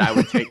Kmet, but I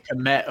would take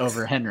Kmet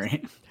over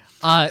Henry.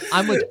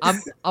 I'm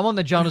on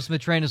the Jonnu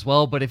Smith train as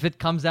well, but if it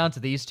comes down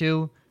to these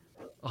two,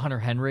 Hunter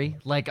Henry,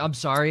 I'm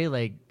sorry,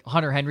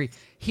 Hunter Henry,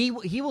 he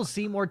will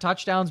see more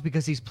touchdowns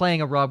because he's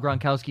playing a Rob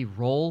Gronkowski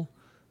role.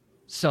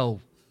 So,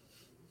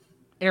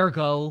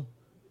 ergo,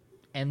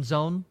 end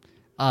zone.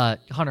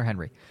 Hunter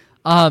Henry.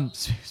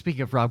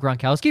 Speaking of Rob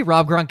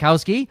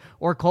Gronkowski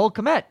or Cole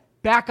Kmet.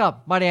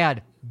 Backup, might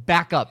add.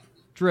 Backup.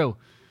 Drew.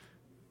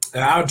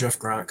 I'll draft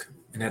Gronk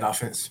in that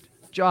offense.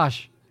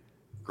 Josh.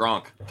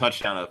 Gronk,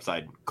 touchdown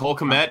upside. Cole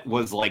Kmet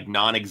was like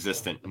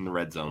non-existent in the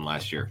red zone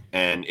last year.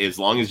 And as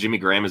long as Jimmy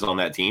Graham is on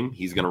that team,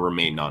 he's going to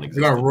remain They're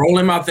non-existent. going to roll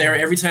him out there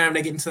every time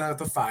they get into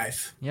the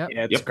 5. Yep.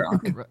 Yeah, it's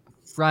Gronk.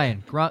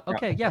 Ryan.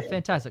 Okay, yeah,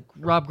 fantastic.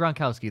 Rob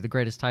Gronkowski, the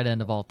greatest tight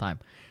end of all time.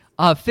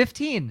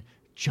 15,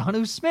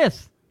 Jonnu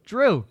Smith.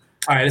 Drew.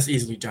 All right, that's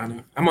easily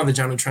Jonnu. I'm on the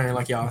Jonnu train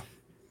like y'all.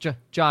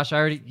 Josh,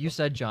 you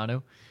said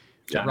Jonnu.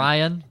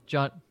 Ryan,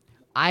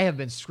 I have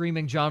been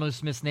screaming Jonnu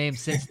Smith's name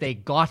since they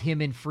got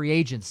him in free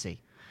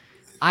agency.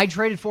 I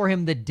traded for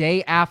him the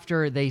day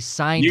after they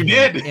signed him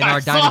in our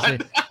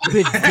dynasty.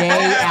 The day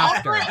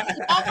after.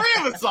 All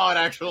three of us saw it,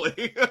 actually.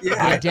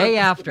 The day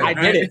after. I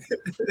did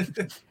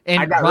it.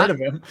 And I got rid of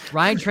him.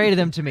 Ryan traded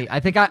him to me.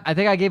 I think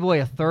I gave away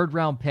a 3rd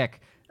round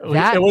pick.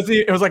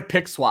 It was like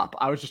pick swap.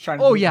 I was just trying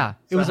to. Oh yeah,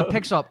 it was a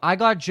pick swap. I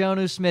got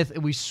Jonnu Smith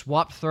and we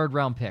swapped 3rd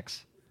round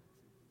picks.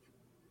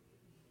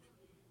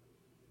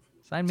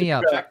 Sign me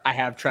up. I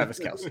have Travis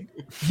Kelce.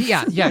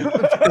 Yeah.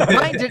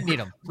 Ryan didn't need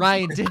him.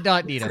 Ryan did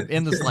not need him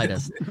in the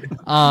slightest.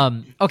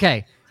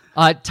 Okay.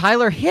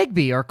 Tyler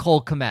Higbee or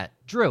Cole Kmet?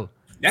 Drew.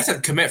 That's a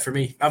commit for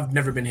me. I've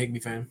never been a Higbee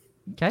fan.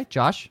 Okay,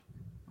 Josh.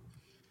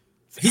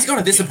 He's going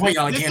to disappoint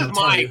y'all This again. is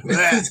my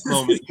best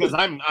moment because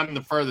I'm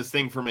the furthest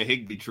thing from a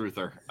Higbee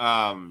truther.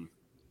 Oh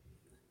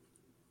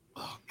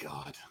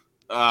God.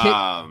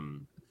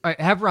 All right,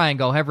 have Ryan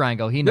go.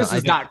 He knows. This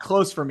is not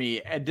close for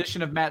me.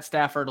 Addition of Matt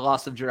Stafford,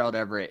 loss of Gerald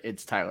Everett.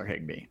 It's Tyler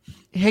Higbee.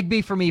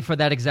 Higbee for me for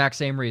that exact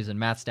same reason.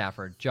 Matt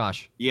Stafford.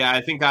 Josh. Yeah, I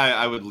think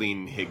I would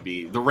lean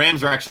Higbee. The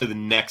Rams are actually the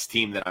next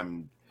team that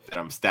I'm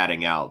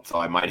statting out, so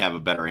I might have a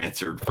better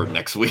answer for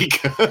next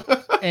week.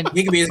 And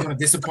Higbee is going to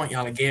disappoint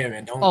y'all again,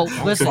 man. Don't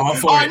listen. fall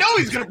for I it. know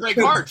he's going to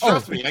break hearts.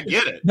 Trust me, I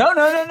get it. No.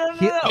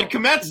 And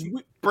Komet's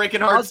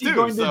breaking hearts How's he too.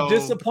 going so. to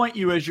disappoint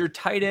you as your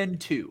tight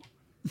end too?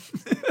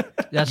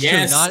 that's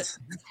Yes.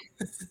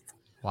 true.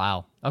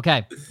 Wow.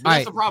 Okay. But All that's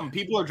right. the problem.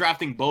 People are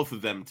drafting both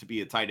of them to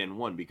be a tight end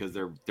 1 because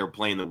they're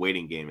playing the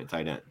waiting game at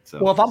tight end.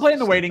 So Well, if I'm playing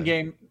the waiting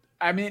game,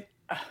 I mean,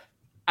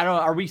 I don't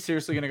know. Are we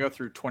seriously going to go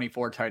through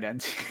 24 tight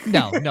ends?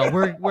 No.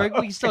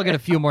 We still get a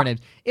few more names.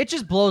 It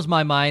just blows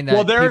my mind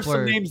that There are people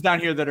some names down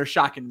here that are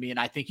shocking me, and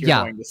I think you're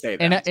going to say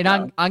that. And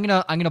I'm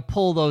gonna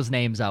pull those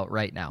names out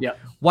right now. Yep.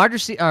 Wide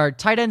receiver, or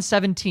tight end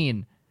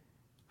 17,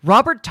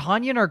 Robert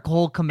Tonyan or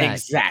Cole Kmet?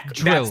 Exactly.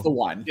 Drew. That's the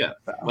one. yeah,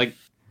 like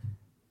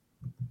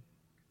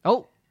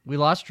Oh, we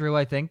lost Drew.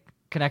 I think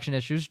connection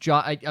issues.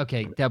 By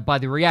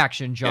the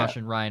reaction, Josh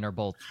and Ryan are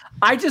both.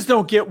 I just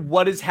don't get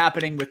what is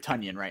happening with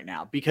Tonyan right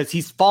now because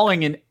he's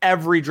falling in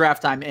every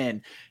draft I'm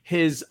in.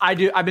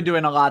 I've been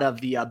doing a lot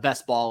of the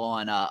best ball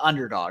on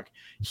Underdog.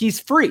 He's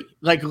free.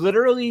 Like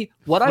literally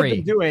what I've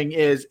been doing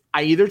is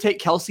I either take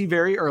Kelce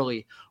very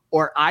early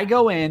or I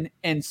go in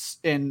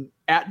and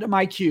at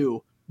my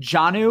queue,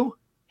 Jonnu,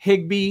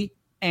 Higbee,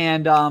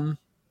 and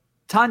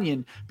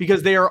Tonyan,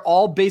 because they are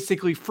all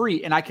basically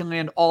free and I can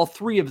land all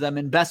 3 of them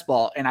in best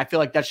ball. And I feel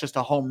like that's just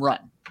a home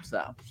run.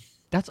 So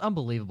That's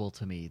unbelievable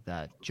to me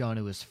that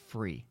Jonnu is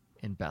free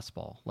in best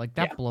ball. Like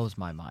that blows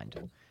my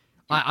mind.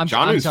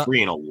 Jonnu's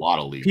free in a lot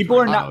of leagues. People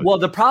are not. Well,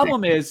 the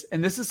problem is,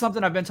 and this is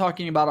something I've been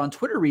talking about on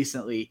Twitter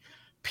recently,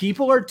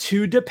 people are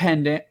too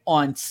dependent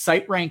on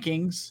site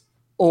rankings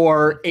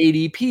or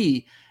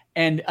ADP.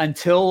 And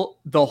until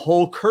the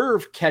whole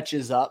curve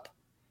catches up,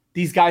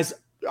 these guys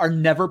are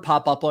never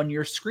pop up on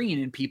your screen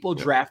and people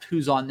draft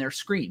who's on their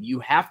screen. You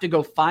have to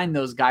go find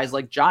those guys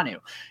like Jonnu.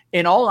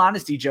 In all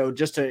honesty, Joe,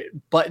 just to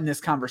button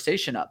this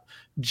conversation up,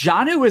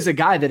 Jonnu is a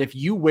guy that if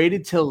you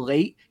waited till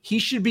late, he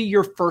should be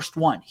your first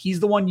one. He's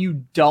the one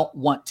you don't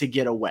want to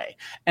get away.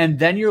 And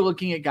then you're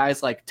looking at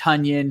guys like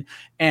Tonyan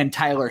and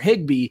Tyler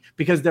Higbee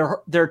because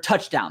they're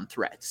touchdown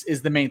threats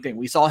is the main thing.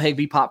 We saw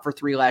Higbee pop for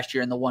 3 last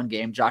year in the one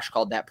game. Josh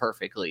called that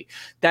perfectly.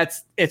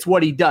 It's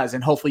what he does.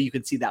 And hopefully you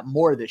can see that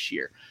more this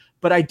year.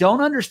 But I don't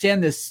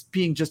understand this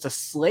being just a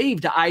slave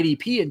to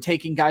IDP and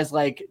taking guys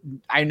like,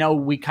 I know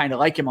we kind of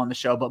like him on the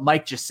show, but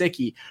Mike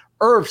Gesicki,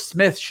 Irv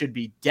Smith should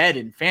be dead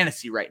in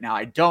fantasy right now.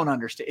 I don't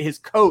understand. His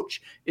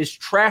coach is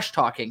trash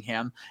talking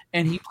him,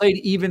 and he played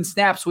even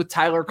snaps with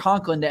Tyler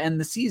Conklin to end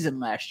the season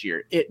last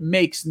year. It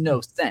makes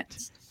no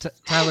sense.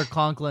 Tyler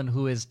Conklin,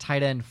 who is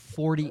tight end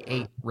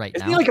 48 right now.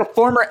 Isn't he like a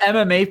former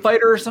MMA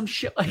fighter or some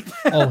shit like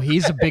that? Oh,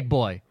 he's a big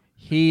boy.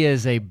 He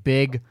is a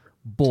big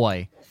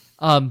boy.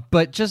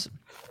 But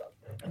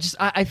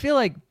I feel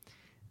like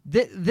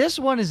this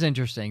one is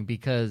interesting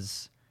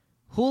because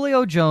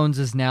Julio Jones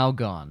is now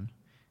gone,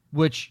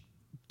 which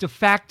de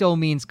facto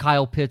means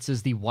Kyle Pitts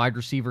is the wide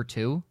receiver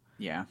 2.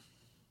 Yeah.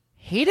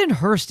 Hayden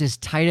Hurst is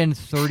tight end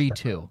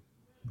 32.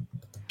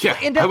 Yeah,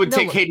 I would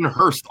take Hayden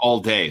Hurst all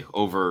day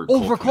over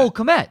Cole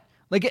Kmet.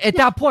 Like at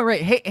that point,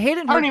 right? Hayden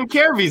Hurst. I don't even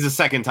care if he's the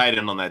second tight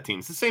end on that team.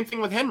 It's the same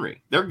thing with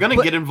Henry. They're going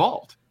to get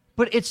involved.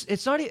 But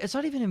it's not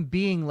even him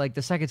being like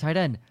the second tight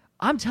end.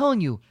 I'm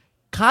telling you,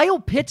 Kyle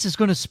Pitts is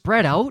going to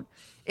spread out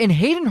And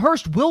Hayden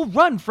Hurst will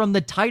run from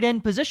the tight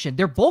end position.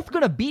 They're both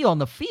going to be on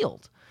the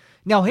field.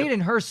 Now, Hayden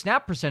Hurst's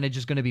snap percentage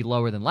is going to be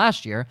lower than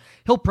last year.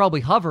 He'll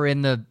probably hover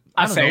in the,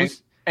 I don't know.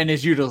 And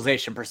his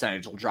utilization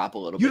percentage will drop a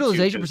little bit.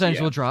 Utilization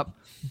percentage will drop.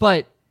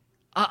 But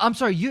I'm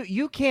sorry,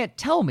 you can't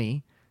tell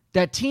me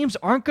that teams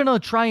aren't going to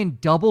try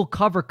and double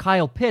cover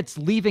Kyle Pitts,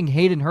 leaving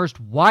Hayden Hurst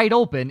wide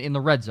open in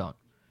the red zone.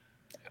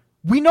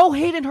 We know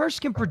Hayden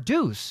Hurst can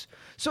produce.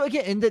 So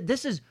again, and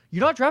this is,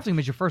 you're not drafting him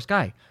as your first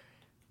guy.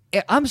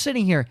 I'm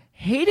sitting here,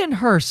 Hayden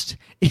Hurst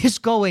is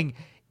going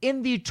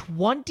in the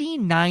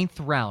 29th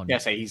round.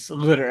 Yes, he's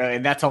literally,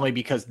 and that's only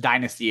because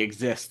Dynasty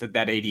exists, that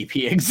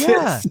ADP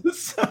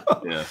exists.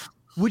 Yeah. So.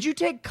 Would you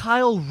take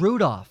Kyle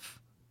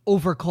Rudolph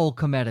over Cole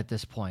Kmet at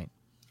this point?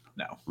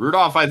 No.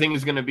 Rudolph, I think,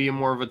 is going to be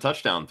more of a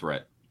touchdown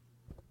threat.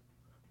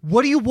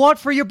 What do you want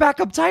for your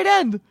backup tight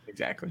end?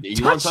 Exactly.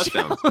 You want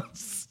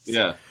touchdowns.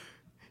 Yeah.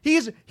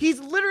 He's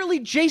literally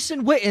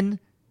Jason Witten,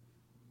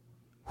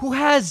 who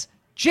has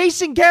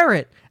Jason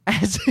Garrett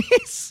as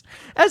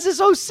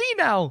his OC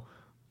now.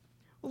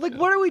 Like,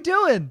 what are we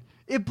doing?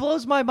 It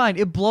blows my mind.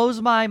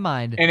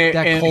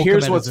 And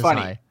here's what's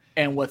funny.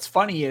 And what's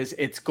funny is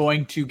it's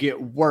going to get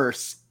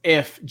worse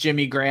if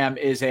Jimmy Graham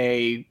is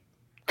a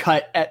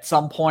cut at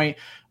some point.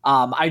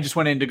 I just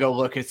went in to go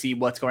look and see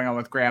what's going on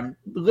with Graham.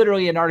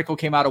 Literally, an article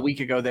came out a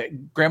week ago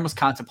that Graham was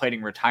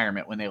contemplating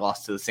retirement when they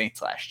lost to the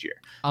Saints last year.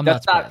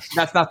 That's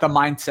not the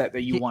mindset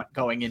that you want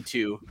going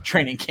into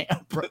training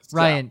camp.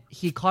 Ryan,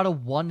 he caught a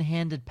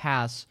one-handed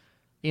pass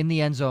in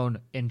the end zone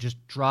and just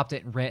dropped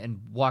it and ran and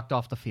walked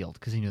off the field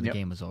because he knew the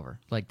game was over.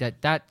 Like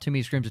that to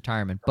me screams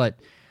retirement. But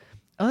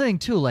other thing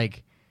too,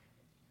 like,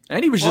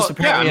 and he was just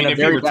apparently if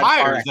he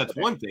retires, that's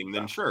one thing.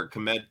 Then sure,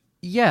 Kmet,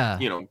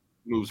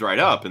 moves right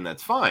up, and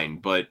that's fine.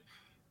 But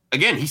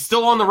again, he's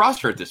still on the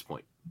roster at this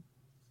point.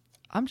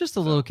 I'm just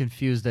a little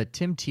confused that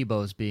Tim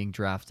Tebow is being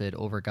drafted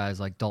over guys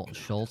like Dalton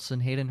Schultz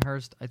and Hayden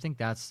Hurst. I think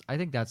that's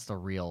the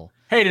real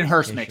Hayden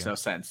Hurst makes no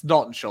sense.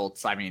 Dalton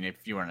Schultz, I mean, if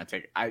you want to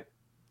take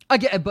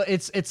Again, but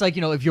it's like,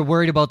 if you're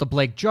worried about the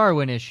Blake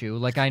Jarwin issue,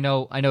 like I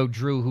know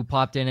Drew, who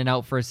popped in and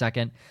out for a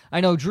second. I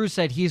know Drew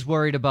said he's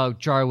worried about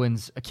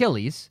Jarwin's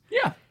Achilles.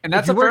 Yeah, and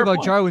that's if you're worried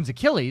about Jarwin's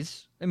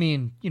Achilles, I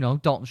mean,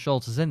 Dalton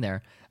Schultz is in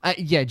there.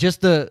 Just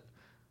the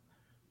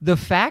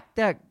fact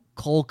that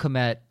Cole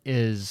Kmet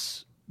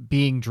is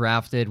being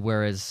drafted,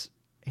 whereas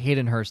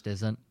Hayden Hurst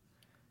isn't.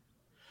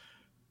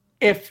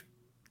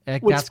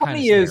 What's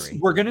funny is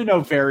we're going to know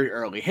very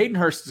early. Hayden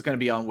Hurst is going to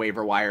be on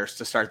waiver wires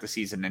to start the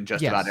season in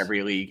just about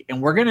every league.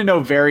 And we're going to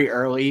know very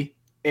early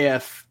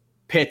if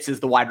Pitts is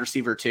the wide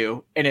receiver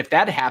too. And if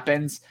that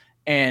happens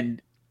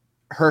and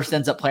Hurst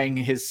ends up playing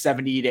his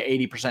 70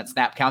 to 80%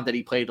 snap count that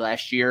he played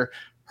last year,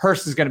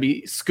 Hurst is going to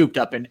be scooped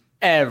up in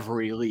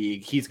every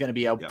league. He's going to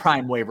be a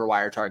prime waiver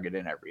wire target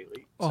in every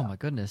league. So. Oh my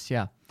goodness.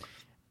 Yeah.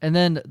 And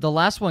then the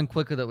last one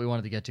quickly that we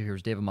wanted to get to here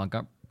is David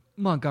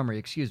Montgomery.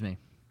 Excuse me.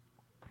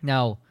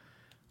 Now,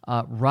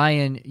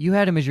 Ryan, you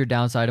had him as your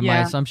downside, and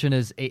my assumption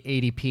is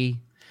ADP.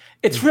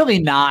 It's really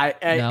not.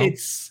 No?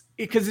 It's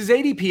because his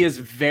ADP is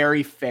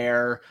very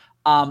fair.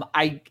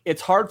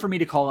 It's hard for me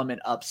to call him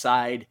an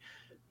upside.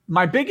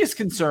 My biggest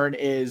concern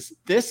is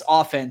this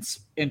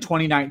offense in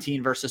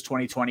 2019 versus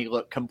 2020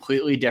 looked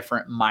completely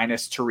different,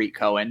 minus Tariq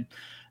Cohen.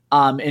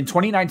 In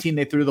 2019,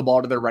 they threw the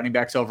ball to their running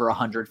backs over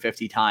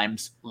 150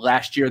 times.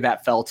 Last year,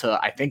 that fell to,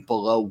 I think,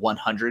 below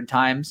 100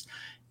 times.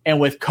 And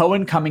with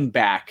Cohen coming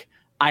back,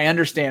 I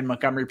understand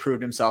Montgomery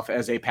proved himself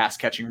as a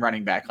pass-catching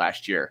running back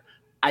last year.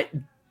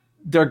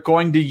 They're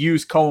going to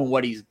use Cohen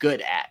what he's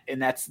good at,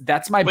 and that's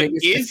my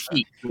biggest. Is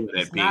he good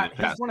at being a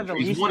pass? He's one of the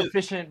least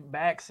efficient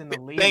backs in the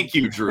league. Thank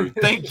you, Drew.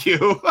 Thank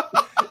you.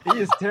 He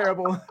is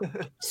terrible.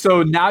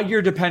 So now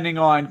you're depending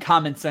on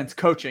common sense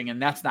coaching,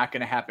 and that's not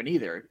going to happen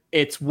either.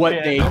 It's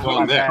what they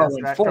want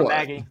Cohen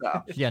for.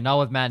 So. Yeah, not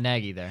with Matt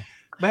Nagy there.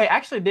 But hey, I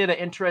actually did an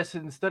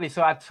interesting study.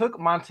 So I took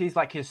Monty's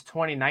his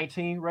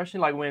 2019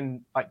 rushing,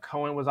 when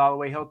Cohen was all the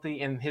way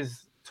healthy, and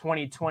his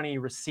 2020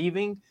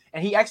 receiving,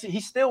 and he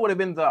still would have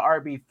been the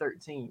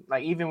RB13,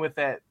 even with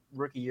that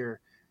rookie year.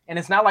 And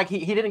it's not like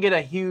he didn't get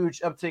a huge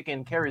uptick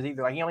in carries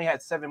either. He only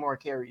had 7 more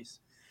carries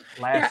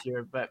last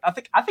year. But I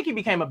think he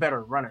became a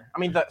better runner. I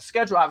mean, the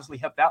schedule obviously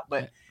helped out,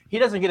 but he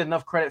doesn't get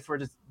enough credit for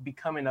just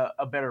becoming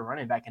a better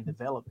running back and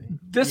developing.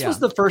 This was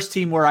the first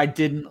team where I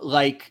didn't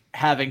like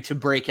having to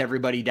break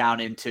everybody down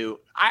into.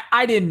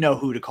 I didn't know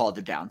who to call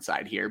the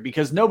downside here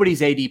because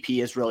nobody's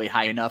ADP is really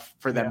high enough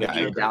for them to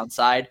be a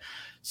downside.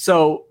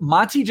 So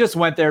Monty just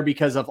went there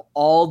because of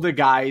all the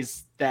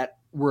guys that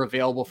were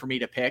available for me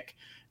to pick.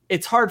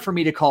 It's hard for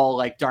me to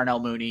call Darnell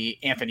Mooney,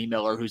 Anthony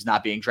Miller, who's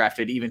not being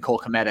drafted, even Cole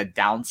Kmet a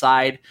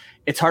downside.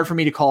 It's hard for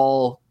me to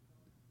call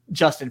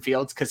Justin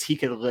Fields because he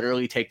could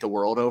literally take the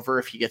world over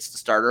if he gets to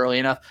start early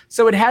enough.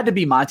 So it had to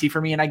be Monty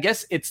for me. And I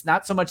guess it's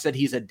not so much that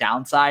he's a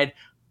downside.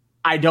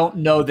 I don't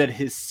know that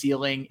his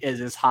ceiling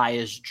is as high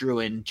as Drew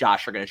and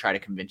Josh are going to try to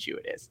convince you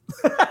it is.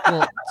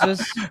 Well,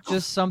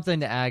 just something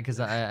to add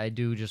because I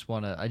do just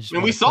want to.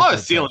 We saw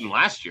his ceiling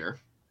last year.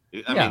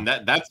 I mean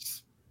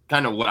that's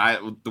kind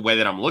of the way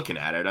that I'm looking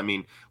at it. I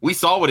mean, we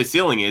saw what his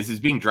ceiling is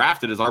being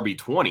drafted as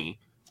RB20.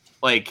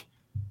 Like,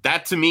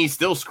 that to me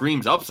still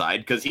screams upside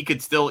because he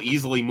could still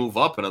easily move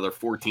up another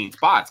 14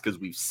 spots because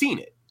we've seen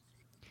it.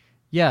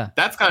 Yeah.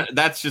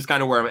 That's just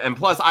kind of where I'm. And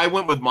plus, I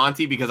went with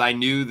Monty because I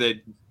knew that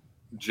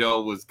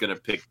Joe was going to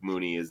pick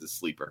Mooney as a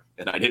sleeper,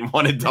 and I didn't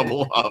want to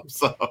double up.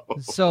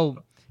 So,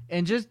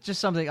 and just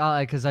something,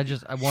 because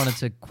I wanted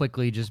to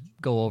quickly just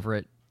go over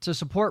it. To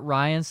support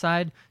Ryan's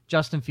side,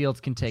 Justin Fields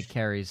can take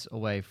carries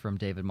away from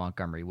David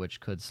Montgomery,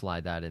 which could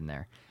slide that in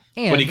there.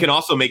 But he can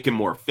also make him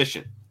more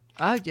efficient.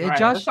 Right.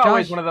 That's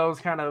always one of those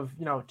kind of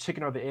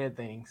chicken or the egg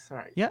things. All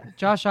right. Yeah,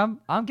 Josh, I'm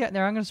getting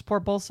there. I'm going to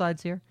support both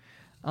sides here.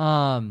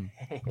 And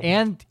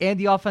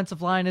the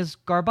offensive line is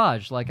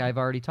garbage, like I've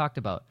already talked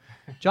about.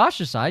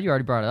 Josh's side, you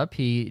already brought it up.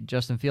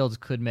 Justin Fields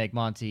could make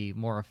Monty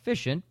more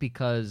efficient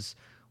because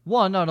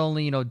one, not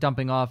only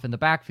dumping off in the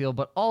backfield,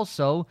 but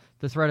also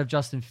the threat of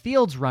Justin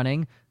Fields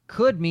running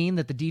could mean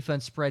that the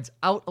defense spreads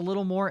out a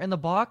little more in the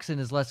box and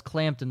is less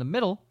clamped in the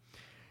middle.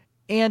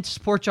 And to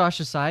support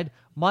Josh's side,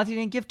 Monty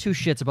didn't give two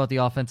shits about the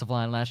offensive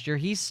line last year.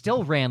 He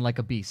still ran like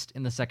a beast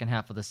in the second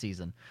half of the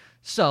season.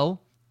 So,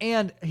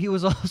 and he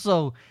was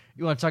also,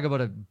 you want to talk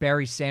about a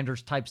Barry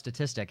Sanders type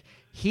statistic,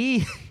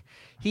 he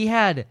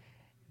had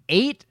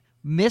 8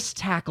 missed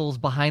tackles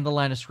behind the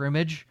line of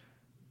scrimmage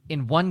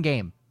in one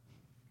game.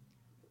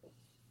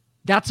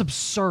 That's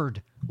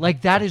absurd.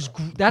 Like, that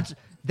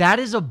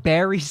is a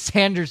Barry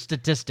Sanders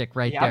statistic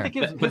right there. I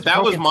think but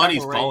that was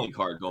Monty's calling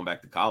card going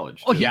back to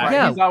college. Oh,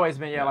 yeah. He's always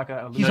been like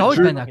a he's always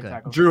been that good.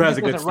 Tackle. Drew has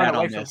a good doesn't stat run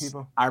on away from this.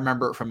 people. I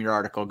remember it from your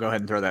article. Go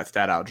ahead and throw that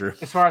stat out, Drew.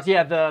 As far as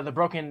the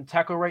broken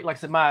tackle rate, like I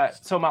said,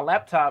 my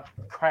laptop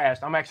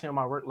crashed. I'm actually on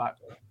my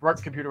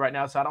work computer right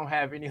now, so I don't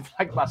have any of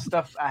my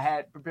stuff I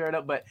had prepared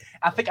up. But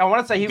I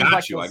want to say he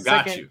was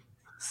the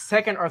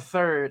second or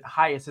third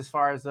highest as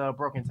far as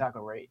broken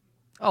tackle rate.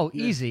 Oh,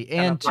 easy.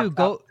 And top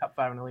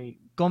 5 in the league.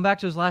 Going back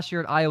to his last year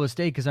at Iowa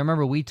State, because I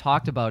remember we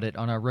talked about it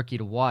on our Rookie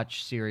to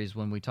Watch series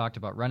when we talked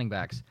about running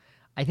backs.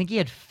 I think he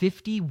had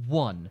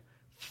 51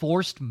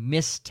 forced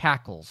missed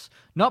tackles.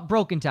 Not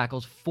broken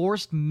tackles,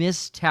 forced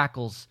missed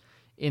tackles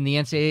in the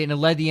NCAA, and it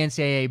led the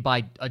NCAA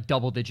by a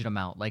double-digit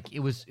amount. Like, it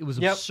was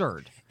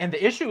absurd. And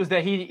the issue is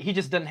that he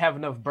just doesn't have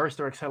enough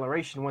burst or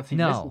acceleration once he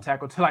missed the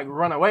tackle to,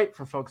 run away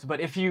from folks. But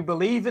if you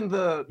believe in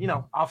the,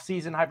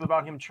 off-season hype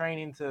about him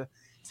training to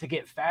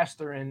get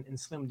faster and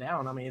slim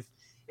down, I mean,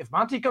 if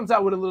Monty comes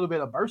out with a little bit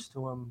of burst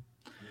to him,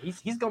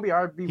 he's going to be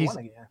RB1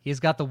 again.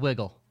 He's got the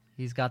wiggle.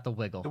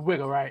 The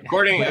wiggle, right?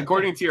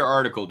 According to your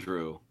article,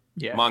 Drew,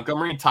 yeah.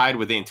 Montgomery tied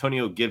with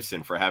Antonio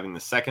Gibson for having the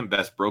second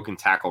best broken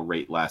tackle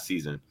rate last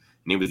season,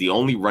 and he was the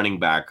only running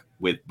back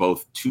with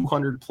both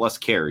 200-plus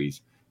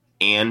carries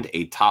and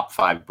a top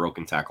 5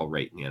 broken tackle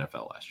rate in the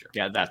NFL last year.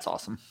 Yeah, that's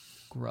awesome.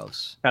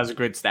 Gross. That was a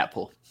great stat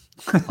pull.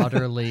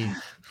 Utterly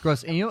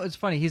gross. And it's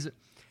funny. He's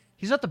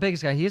not the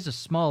biggest guy. He is a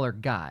smaller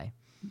guy.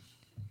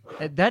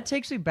 That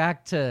takes me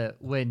back to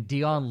when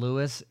Dion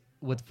Lewis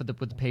with the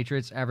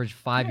Patriots averaged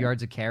 5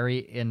 yards a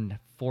carry and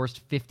forced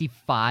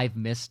 55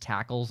 missed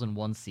tackles in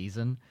one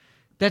season.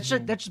 That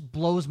just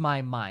blows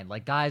my mind.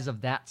 Like, guys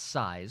of that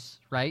size,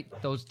 right?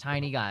 Those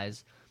tiny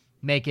guys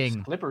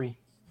making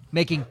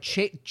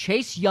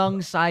Chase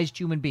Young sized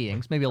human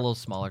beings, maybe a little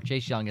smaller.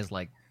 Chase Young is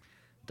like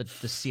the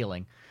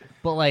ceiling,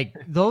 but like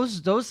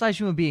those sized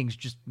human beings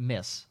just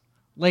miss.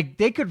 Like,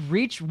 they could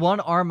reach one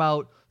arm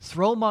out,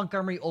 throw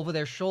Montgomery over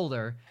their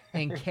shoulder,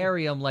 and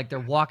carry him like they're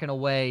walking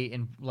away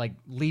and like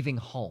leaving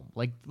home.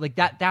 Like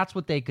that's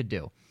what they could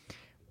do.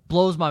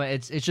 Blows my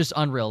mind. It's just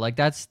unreal. Like,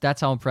 that's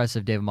how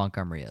impressive David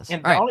Montgomery is.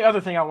 And the only other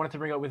thing I wanted to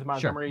bring up with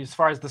Montgomery, as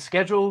far as the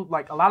schedule,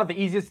 like a lot of the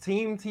easiest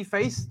teams he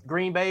faced,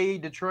 Green Bay,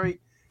 Detroit,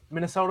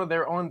 Minnesota,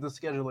 they're on the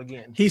schedule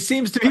again. He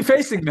seems to be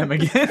facing them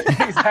again.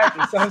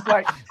 Exactly. So it's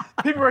like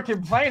people are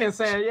complaining,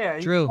 saying, "Yeah,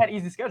 he Drew, had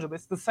easy schedule." But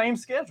it's the same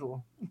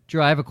schedule.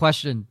 Drew, I have a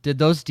question. Did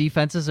those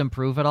defenses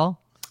improve at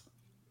all?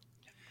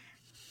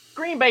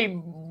 Green Bay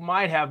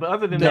might have, but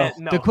other than that,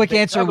 no. The quick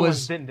answer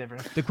was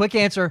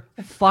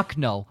fuck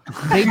no.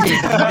 They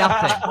did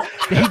nothing.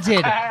 They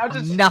did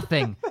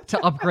nothing to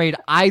upgrade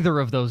either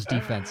of those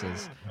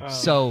defenses.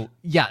 So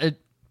yeah,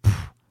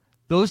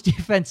 those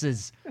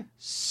defenses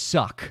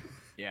suck.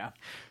 Yeah.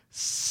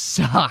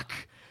 Suck.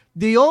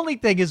 The only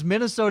thing is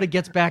Minnesota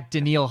gets back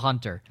Danielle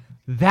Hunter.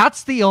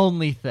 That's the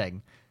only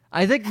thing.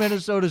 I think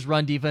Minnesota's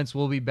run defense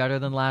will be better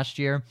than last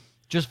year,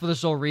 just for the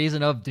sole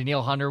reason of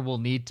Danielle Hunter will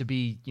need to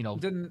be,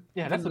 Didn't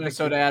that's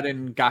Minnesota add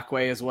in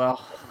Ngakoue as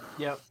well?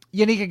 Yep.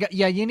 Yannick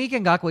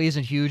Ngakoue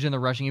isn't huge in the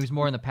rushing. He was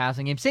more in the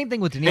passing game. Same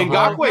thing with Danielle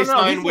Hunter. Ngakoue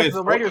signed with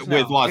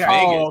Las Vegas.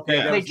 Oh, okay.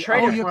 Yeah. They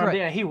traded for him.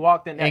 Yeah, he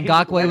walked in. And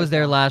Ngakoue was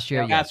there last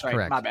year. That's yes, right.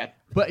 correct. My bad.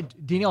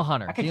 But Danielle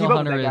Hunter.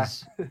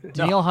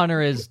 Danielle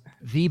Hunter is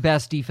the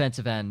best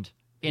defensive end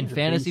in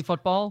fantasy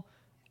football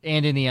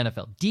and in the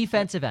NFL.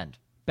 Defensive end.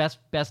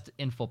 Best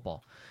in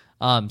football.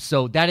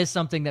 So that is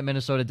something that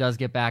Minnesota does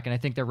get back, and I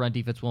think their run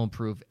defense will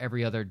improve.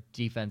 Every other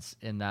defense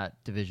in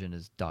that division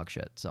is dog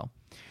shit. So,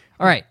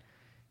 all right.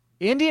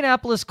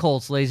 Indianapolis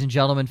Colts, ladies and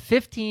gentlemen,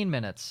 15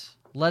 minutes.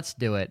 Let's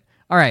do it.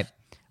 All right.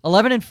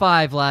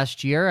 11-5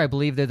 last year. I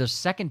believe they're the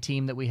second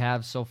team that we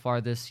have so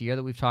far this year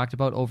that we've talked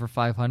about over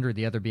 500,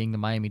 the other being the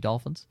Miami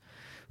Dolphins.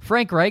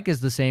 Frank Reich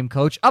is the same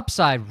coach.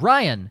 Upside,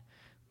 Ryan,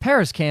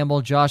 Paris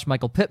Campbell, Josh,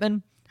 Michael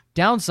Pittman.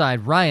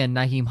 Downside, Ryan,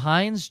 Naheem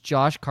Hines,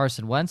 Josh,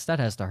 Carson Wentz. That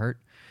has to hurt.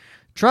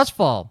 Trust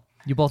fall,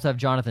 you both have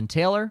Jonathan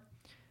Taylor.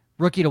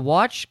 Rookie to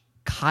watch,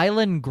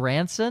 Kylan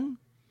Granson.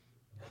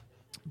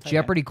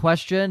 Jeopardy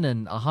question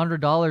and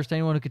 $100 to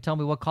anyone who could tell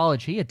me what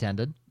college he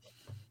attended.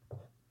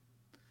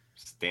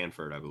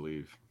 Stanford, I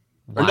believe.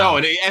 Wow.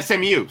 Or no,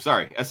 SMU.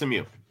 Sorry,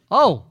 SMU.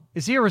 Oh,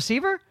 is he a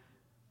receiver?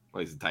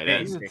 Well, he's a tight Yeah,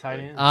 end. he's a tight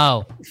end.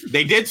 Oh,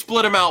 They did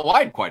split him out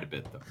wide quite a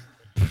bit,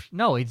 though.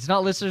 no, he's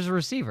not listed as a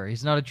receiver.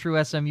 He's not a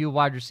true SMU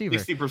wide receiver.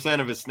 60%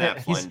 of his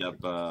snaps He's- lined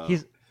up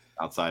he's-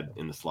 outside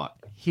in the slot.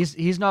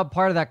 He's not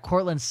part of that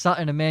Cortland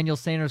Sutton, Emmanuel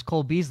Sanders,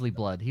 Cole Beasley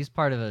blood. He's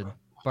part of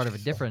a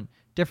different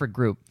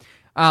group.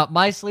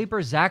 My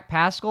sleeper, Zach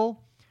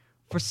Pascal.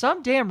 For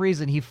some damn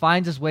reason, he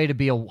finds his way to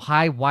be a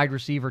high wide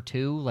receiver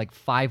too, like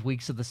 5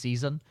 weeks of the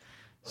season.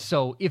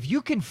 So if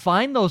you can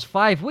find those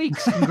 5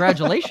 weeks,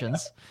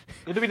 congratulations.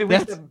 It'll be the week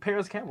That's- that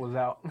Paris Campbell is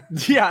out.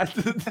 Yeah,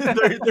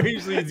 they're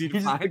usually easy to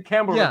He's the find.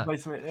 Campbell Yeah.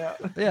 replacement. Yeah.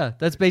 Yeah,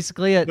 that's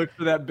basically it. Look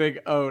for that big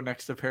O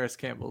next to Paris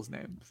Campbell's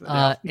name. So,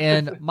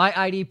 And my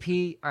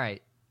IDP, all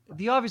right.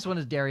 The obvious one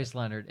is Darius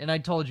Leonard, and I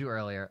told you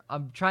earlier,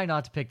 I'm trying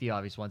not to pick the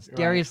obvious ones. Right.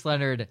 Darius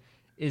Leonard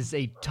is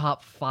a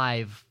top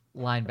 5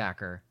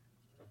 linebacker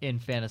in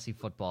fantasy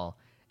football,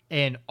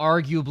 and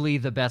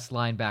arguably the best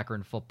linebacker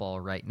in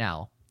football right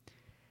now.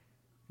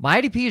 My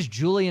IDP is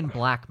Julian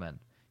Blackmon.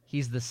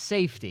 He's the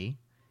safety.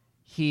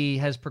 He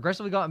has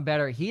progressively gotten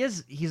better.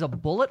 He's a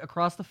bullet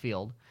across the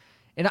field.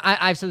 And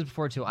I've said this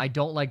before, too. I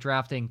don't like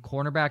drafting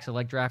cornerbacks. I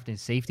like drafting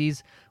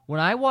safeties. When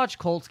I watched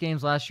Colts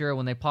games last year,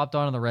 when they popped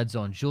on in the red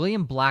zone,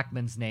 Julian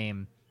Blackmon's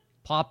name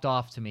popped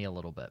off to me a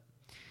little bit.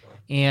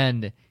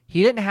 And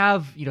he didn't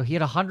have, he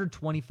had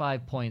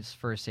 125 points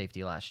for a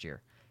safety last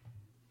year.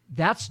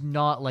 That's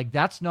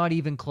not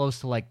even close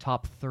to like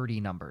top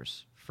 30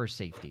 numbers for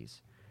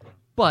safeties.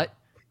 But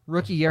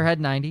rookie year had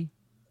 90.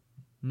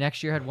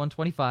 Next year had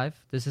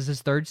 125. This is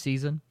his third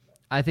season.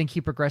 I think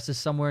he progresses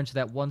somewhere into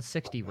that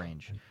 160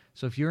 range.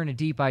 So if you're in a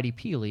deep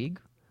IDP league,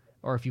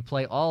 or if you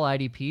play all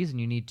IDPs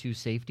and you need 2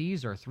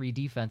 safeties or 3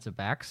 defensive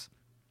backs,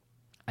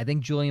 I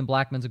think Julian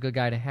Blackmon's a good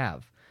guy to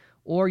have.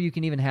 Or you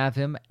can even have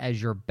him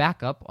as your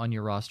backup on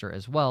your roster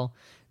as well,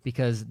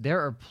 because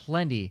there are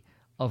plenty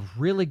of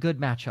really good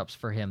matchups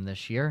for him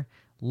this year.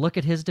 Look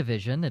at his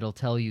division. It'll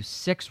tell you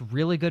 6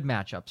 really good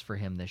matchups for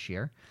him this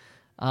year.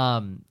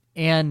 And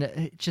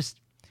just,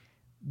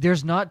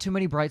 there's not too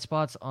many bright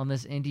spots on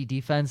this Indy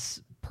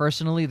defense.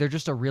 Personally, they're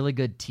just a really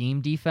good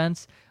team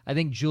defense. I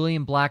think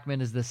Julian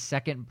Blackmon is the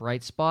second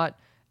bright spot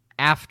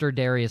after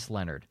Darius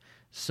Leonard.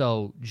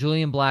 So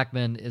Julian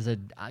Blackmon is a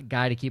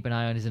guy to keep an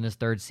eye on. He's in his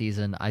third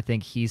season. I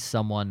think he's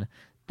someone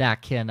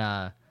that can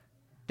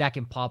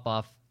pop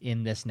off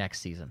in this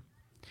next season.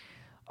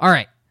 All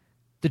right.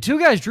 The 2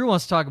 guys Drew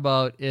wants to talk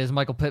about is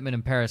Michael Pittman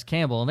and Paris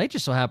Campbell, and they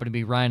just so happen to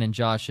be Ryan and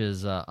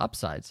Josh's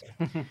upsides.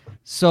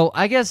 So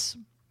I guess,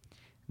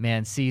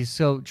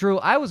 so Drew,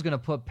 I was going to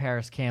put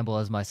Paris Campbell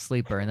as my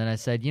sleeper, and then I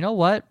said, you know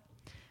what?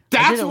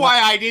 That's why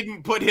I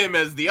didn't put him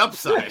as the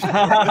upside.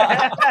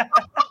 I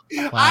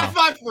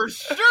thought for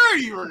sure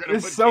you were going to put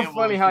It's so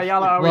Campbell funny as how the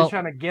y'all are always Well-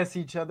 trying to guess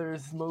each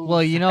other's moves.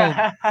 Well,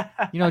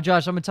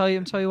 Josh, I'm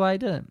gonna tell you why I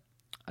didn't.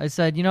 I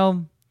said,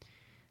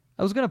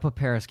 I was gonna put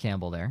Paris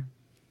Campbell there.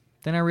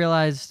 Then I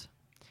realized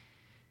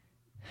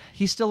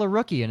he's still a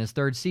rookie in his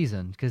third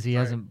season because he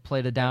hasn't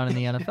played a down in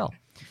the NFL.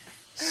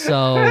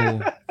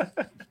 So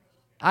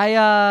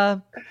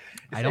I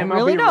don't MLB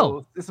really know.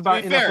 rules. It's To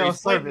about be fair, NFL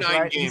he's played service,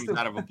 9 right? games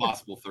out of a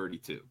possible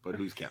 32, but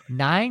who's counting?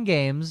 9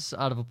 games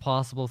out of a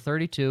possible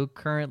 32.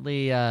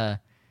 Currently,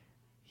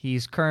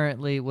 he's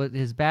what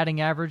his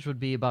batting average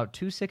would be about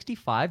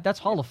 265. That's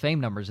Hall of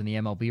Fame numbers in the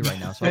MLB right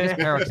now. So I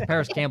guess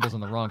Paris Campbell's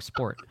in the wrong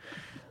sport.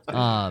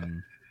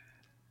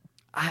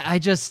 I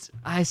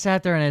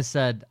sat there and I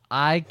said,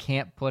 I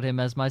can't put him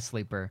as my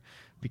sleeper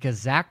because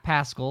Zach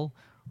Pascal,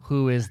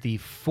 who is the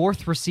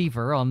 4th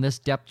receiver on this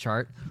depth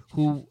chart,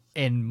 who,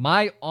 in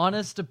my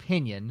honest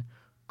opinion,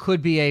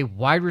 could be a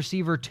wide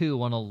receiver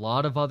 2 on a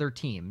lot of other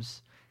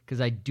teams,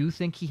 because I do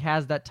think he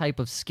has that type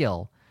of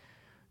skill.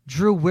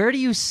 Drew, where do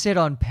you sit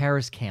on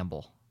Paris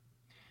Campbell?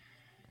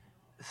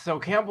 So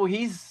Campbell,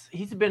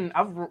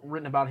 I've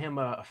written about him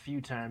a few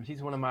times.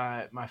 He's one of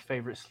my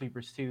favorite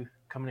sleepers too,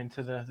 coming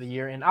into the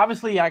year. And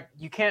obviously,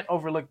 you can't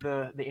overlook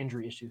the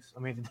injury issues. I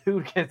mean, the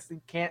dude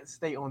can't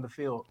stay on the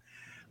field.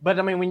 But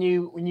I mean, when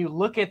you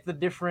look at the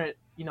different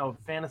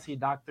fantasy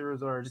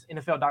doctors or just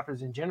NFL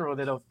doctors in general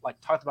that have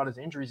talked about his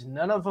injuries,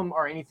 none of them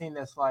are anything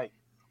that's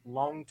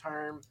long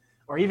term,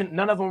 or even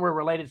none of them were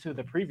related to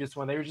the previous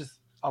one. They were just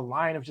a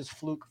line of just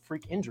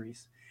freak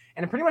injuries.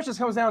 And it pretty much just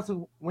comes down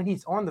to when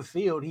he's on the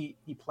field, he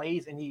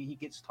plays and he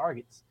gets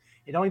targets.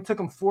 It only took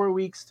him 4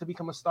 weeks to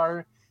become a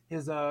starter.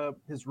 His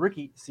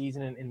rookie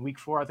season in week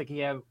 4, I think he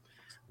had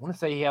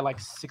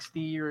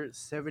 60 or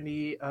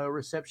 70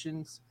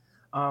 receptions.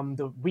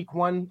 The week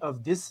 1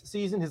 of this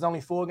season, his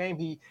only full game,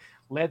 he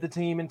led the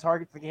team in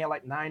targets. I think he had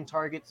like 9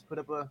 targets, put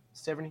up a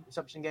 70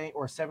 reception game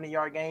or a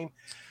 70-yard game.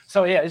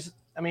 So yeah,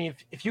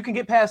 if you can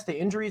get past the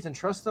injuries and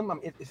trust him,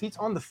 if he's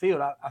on the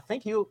field, I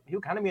think he'll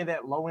kind of be in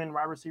that low end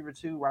wide receiver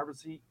 2, wide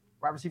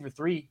receiver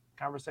 3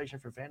 conversation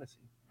for fantasy.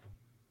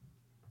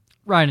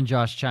 Ryan and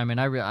Josh chime in.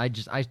 I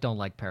don't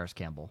like Paris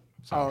Campbell.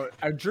 So.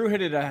 Drew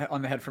hit it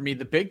on the head for me.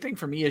 The big thing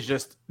for me is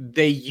just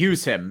they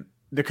use him.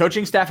 The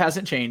coaching staff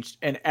hasn't changed,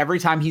 and every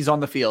time he's on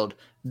the field,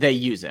 they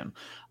use him.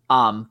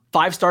 5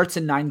 starts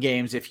in 9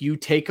 games. If you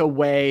take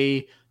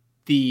away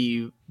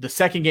the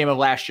second game of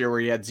last year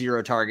where he had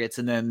 0 targets,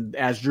 and then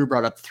as Drew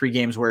brought up, 3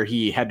 games where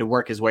he had to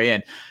work his way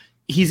in,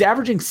 he's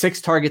averaging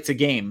 6 targets a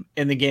game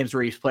in the games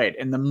where he's played.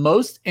 And the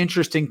most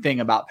interesting thing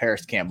about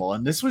Paris Campbell,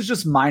 and this was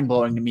just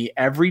mind-blowing to me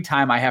every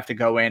time I have to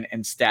go in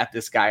and stat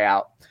this guy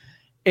out,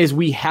 is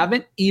we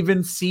haven't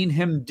even seen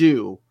him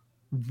do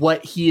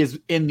what he is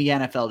in the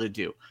NFL to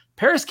do.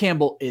 Paris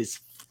Campbell is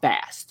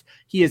fast.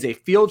 He is a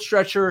field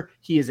stretcher.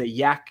 He is a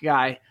yak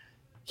guy.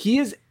 He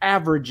is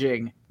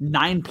averaging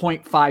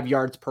 9.5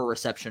 yards per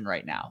reception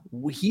right now.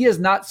 He has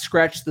not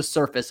scratched the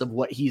surface of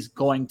what he's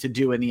going to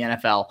do in the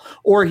NFL,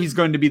 or he's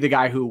going to be the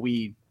guy who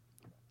we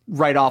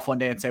write off one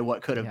day and say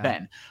what could have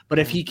been. But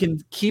if he can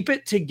keep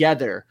it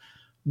together,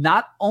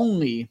 not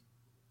only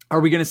are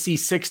we going to see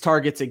 6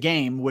 targets a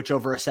game, which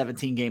over a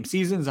 17-game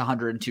season is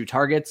 102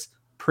 targets,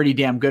 pretty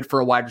damn good for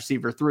a wide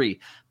receiver 3.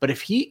 But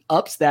if he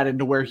ups that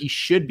into where he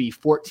should be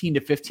 14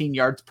 to 15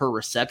 yards per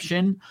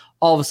reception,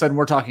 all of a sudden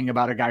we're talking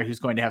about a guy who's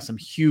going to have some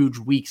huge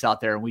weeks out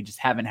there, and we just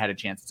haven't had a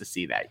chance to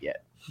see that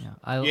yet.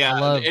 I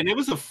love... and it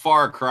was a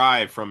far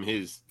cry from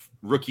his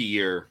rookie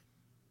year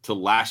to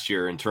last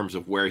year in terms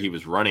of where he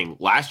was running.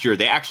 Last year,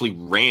 they actually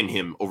ran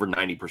him over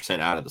 90%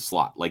 out of the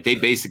slot. Like, they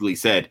basically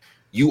said,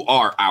 you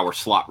are our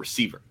slot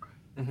receiver.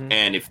 Mm-hmm.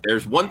 And if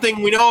there's one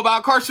thing we know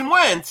about Carson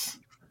Wentz,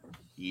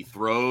 he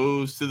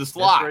throws to the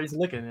slot. That's where he's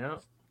looking,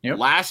 Yep.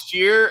 Last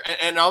year,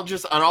 and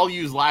I'll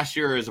use last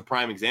year as a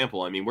prime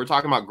example. I mean, we're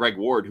talking about Greg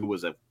Ward, who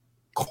was a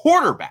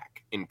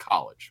quarterback in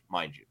college,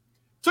 mind you.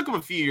 Took him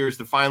a few years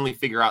to finally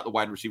figure out the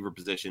wide receiver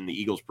position. The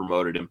Eagles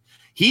promoted him.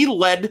 He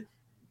led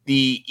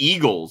the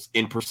Eagles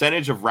in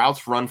percentage of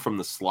routes run from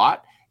the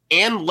slot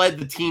and led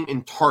the team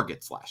in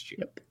targets last year.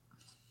 Yep.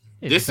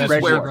 This is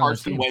where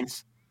Carson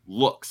Wentz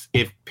looks.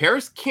 If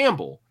Paris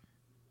Campbell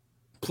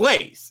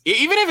plays,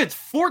 even if it's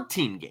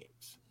 14 games,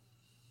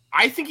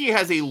 I think he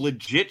has a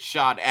legit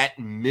shot at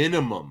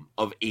minimum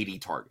of 80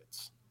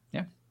 targets.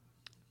 Yeah.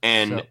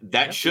 And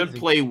that should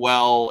play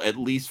well, at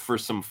least for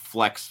some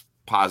flex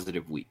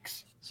positive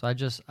weeks. So I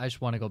just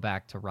want to go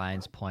back to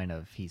Ryan's point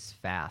of he's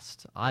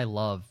fast. I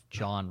love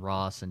John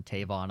Ross and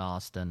Tavon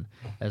Austin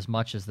as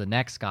much as the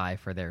next guy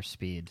for their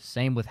speed.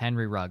 Same with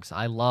Henry Ruggs.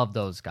 I love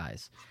those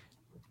guys.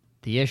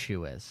 The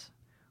issue is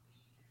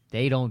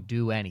they don't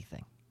do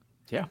anything.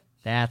 Yeah.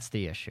 That's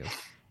the issue.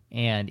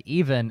 And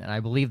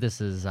I believe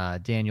this is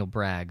Daniel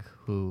Bragg,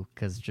 who,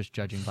 because just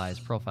judging by his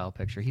profile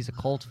picture, he's a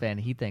Colts fan.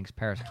 He thinks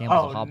Paris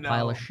Campbell's a hot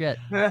pile of shit.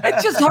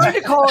 It's just hard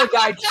to call a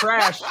guy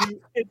trash.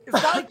 It's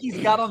not like he's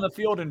got on the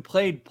field and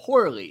played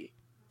poorly.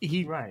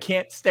 He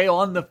can't stay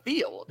on the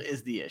field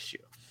is the issue.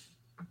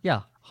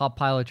 Yeah, hot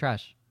pile of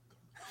trash.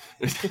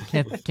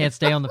 Can't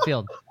stay on the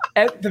field.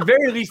 At the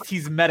very least,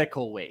 he's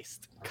medical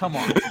waste. Come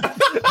on.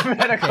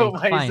 Medical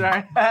waste,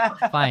 fine.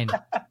 Fine.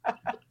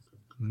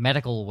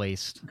 Medical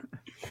waste.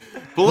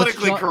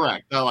 Politically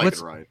correct. I like it,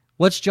 right?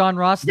 What's John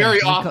Ross? Very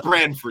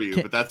off-brand for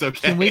you, but that's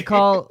okay. Can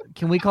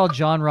we call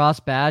John Ross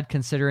bad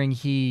considering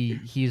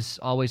he's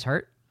always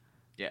hurt?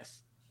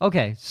 Yes.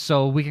 Okay,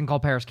 so we can call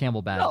Paris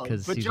Campbell bad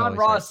because he's John always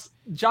Ross.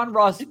 hurt. John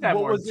Ross. What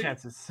What was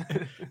chances?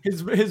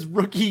 his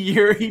rookie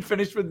year? He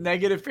finished with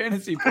negative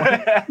fantasy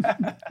points.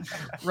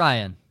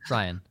 Ryan,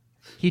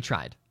 he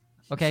tried.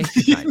 Okay.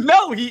 He tried.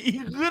 No, he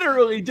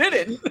literally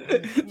didn't.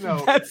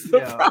 No, that's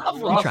the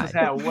problem. Ross has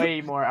had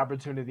way more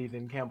opportunity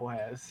than Campbell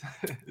has.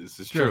 This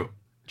is true.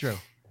 True.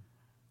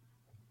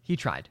 He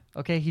tried.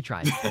 Okay, he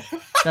tried.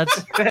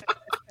 That's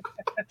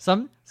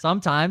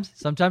sometimes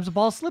the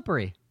ball's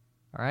slippery.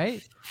 All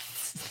right.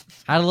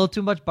 Had a little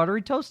too much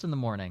buttery toast in the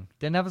morning.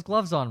 Didn't have his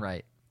gloves on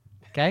right.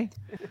 Okay.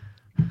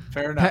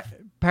 Fair enough.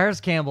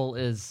 Paris Campbell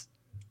is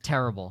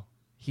terrible.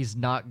 He's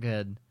not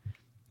good.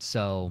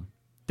 So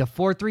the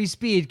 4.3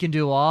 speed can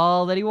do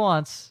all that he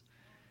wants.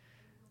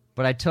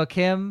 But I took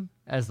him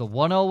as the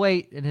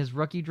 108 in his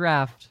rookie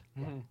draft.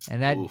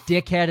 And that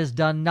dickhead has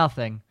done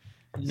nothing.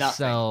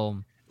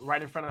 So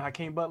right in front of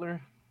Hakeem Butler.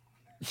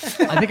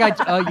 I think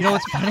you know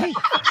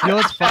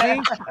what's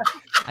funny?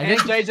 I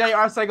think JJ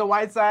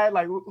Arcega-Whiteside.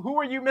 Like, who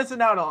are you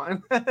missing out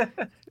on?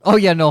 Oh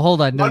yeah, no,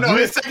 hold on. No,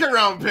 his second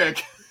round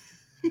pick.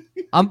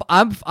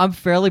 I'm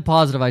fairly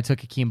positive I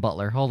took Hakeem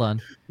Butler. Hold on.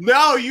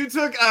 No, you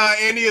took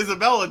Andy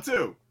Isabella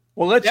too.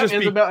 Well, let's add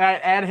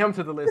him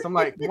to the list. I'm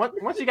like,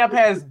 once you got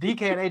past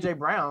DK and AJ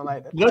Brown,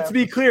 like, let's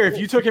be clear. If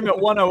you took him at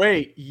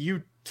 108,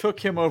 you took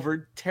him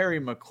over Terry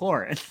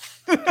McLaurin.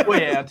 Well,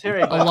 yeah,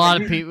 Terry. A lot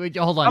of people.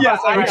 Hold on. Yes,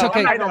 I'm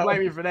not gonna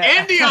blame you for that.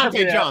 And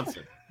Deontay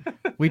Johnson.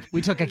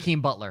 We took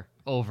Hakeem Butler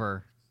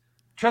over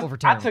over I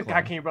Terry took McLaurin.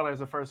 Hakeem Butler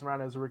as a first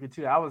round as a rookie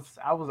too. I was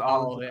Oh,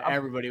 all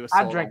everybody was.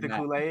 I sold drank on the that.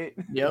 Kool-Aid.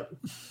 Yep.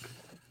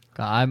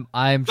 I'm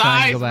trying to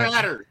Size go back.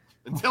 matters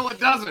until it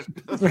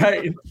doesn't.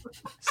 Right.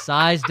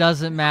 Size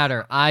doesn't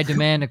matter. I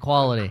demand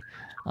equality.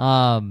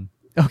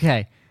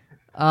 Okay.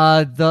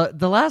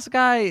 The last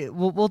guy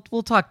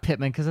we'll talk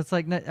Pittman because it's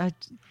like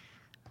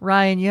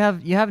Ryan, you have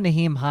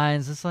Naheem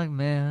Hines. It's like,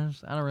 man,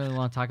 I don't really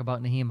want to talk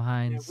about Naheem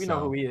Hines. We know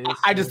who he is.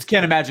 I just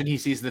can't imagine he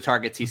sees the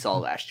targets he saw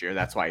last year.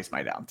 That's why he's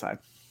my downside.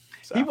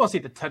 So. He won't see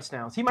the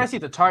touchdowns. He might see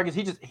the targets.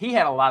 He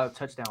had a lot of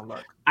touchdown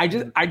luck. I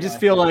just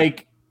feel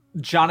like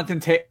Jonathan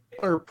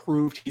Taylor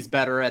proved he's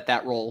better at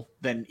that role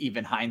than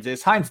even Hines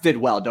is. Hines did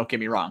well, don't get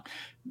me wrong.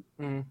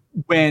 Mhm.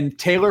 When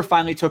Taylor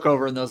finally took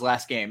over in those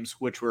last games,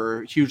 which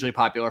were hugely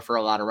popular for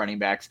a lot of running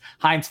backs,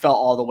 Hines fell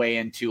all the way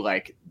into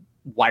like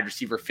wide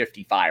receiver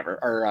 55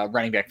 or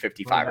running back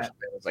 55 or something.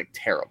 It was like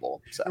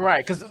terrible. So.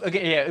 Right, because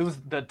again, yeah, it was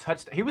the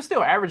touch. He was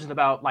still averaging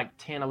about like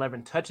 10,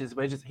 11 touches,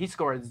 but he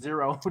scored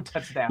 0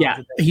 touchdowns.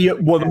 Yeah,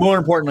 more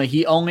importantly,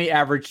 he only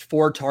averaged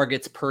 4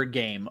 targets per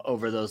game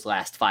over those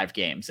last 5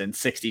 games, and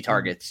 60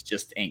 targets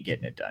just ain't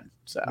getting it done.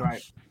 So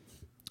Right.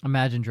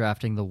 Imagine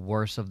drafting the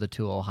worst of the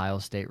 2 Ohio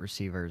State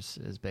receivers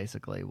is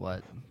basically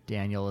what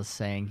Daniel is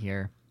saying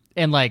here.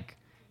 And like,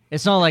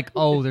 it's not like,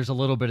 oh, there's a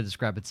little bit of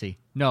discrepancy.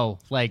 No,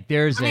 like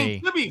there's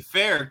to be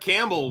fair,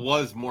 Campbell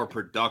was more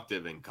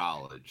productive in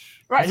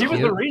college. Right, he So,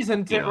 was the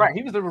reason. you know, Right,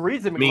 he was the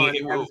reason. I mean,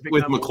 McLaurin had his big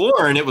with numbers.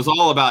 McLaurin, it was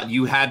all about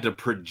you had to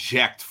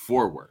project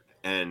forward.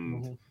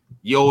 And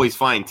you always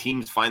find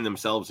teams find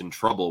themselves in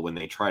trouble when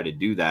they try to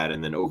do that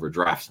and then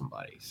overdraft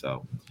somebody.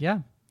 So, yeah.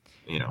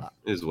 it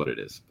is what it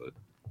is. But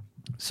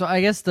So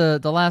I guess the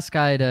last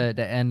guy to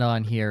end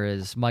on here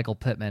is Michael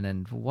Pittman,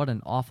 and what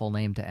an awful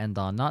name to end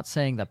on. Not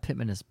saying that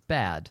Pittman is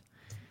bad,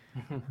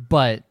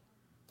 but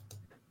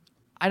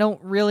I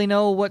don't really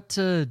know what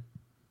to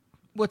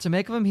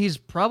make of him. He's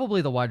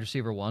probably the wide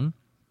receiver 1.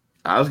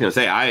 I was gonna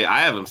say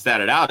I have him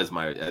statted out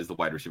as the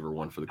wide receiver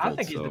 1 for the Colts. I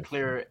think he's the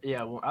clear.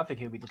 Yeah, well, I think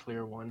he'll be the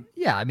clear one.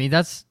 Yeah, I mean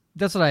that's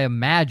what I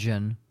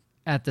imagine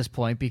at this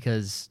point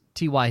because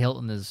T.Y.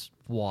 Hilton is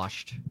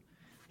washed.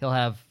 He'll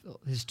have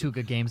his 2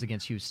 good games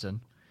against Houston.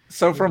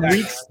 So from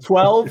weeks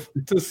 12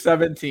 to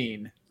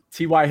 17,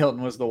 T.Y.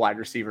 Hilton was the wide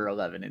receiver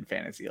 11 in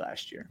fantasy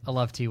last year. I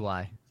love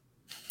T.Y.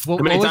 How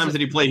many times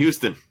did he play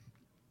Houston?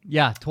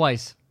 Yeah,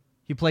 twice.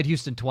 He played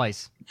Houston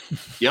twice.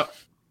 Yep.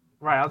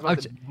 Right, I was about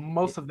to say,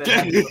 most of them.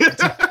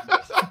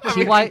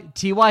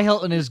 T.Y.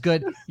 Hilton is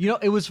good. You know,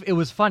 it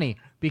was funny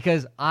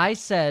because I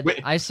said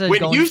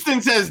when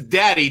Houston says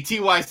daddy,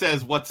 T.Y.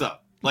 says what's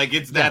up. Like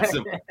it's that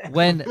simple.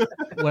 When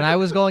I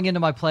was going into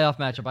my playoff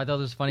matchup, I thought it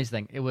was the funniest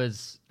thing. I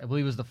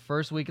believe it was the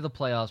first week of the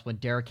playoffs when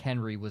Derrick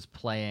Henry was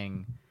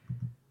playing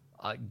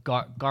absolutely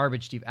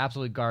garbage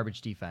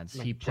defense.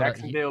 Like He put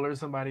Jacksonville or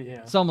somebody,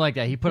 yeah. something like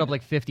that. He put up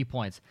like 50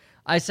 points.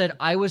 I said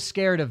I was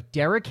scared of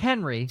Derrick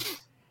Henry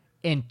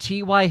and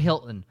T.Y.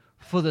 Hilton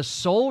for the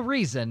sole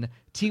reason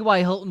T.Y.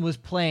 Hilton was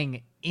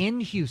playing in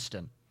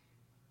Houston.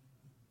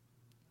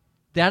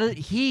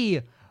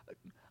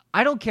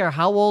 I don't care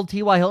how old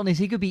T.Y. Hilton is.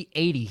 He could be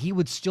 80. He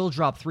would still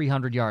drop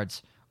 300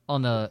 yards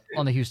on the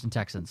Houston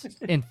Texans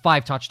in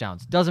 5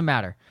 touchdowns. Doesn't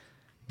matter.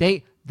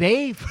 They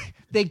can't.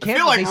 I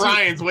feel like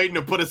Ryan's waiting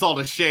to put us all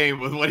to shame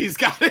with what he's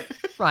got.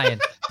 Ryan,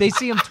 they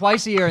see him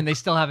twice a year and they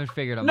still haven't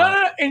figured him out.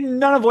 No, and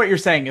none of what you're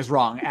saying is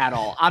wrong at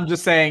all. I'm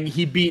just saying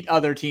he beat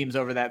other teams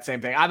over that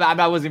same thing.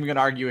 I wasn't even going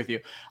to argue with you.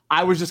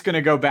 I was just going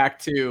to go back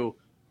to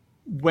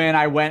when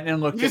I went and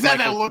looked. You just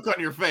had that look on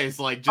your face,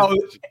 like, shut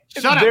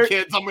up,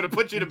 kids. I'm going to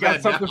put you to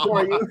bed now.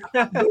 For you.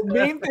 The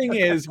main thing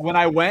is when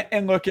I went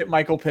and looked at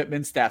Michael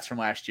Pittman's stats from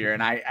last year,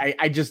 and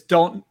I just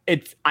don't.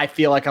 I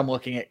feel like I'm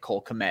looking at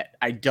Cole Kmet.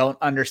 I don't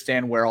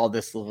understand where all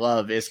this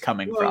love is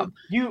coming from.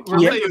 You I'll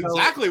tell you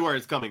exactly where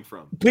it's coming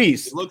from.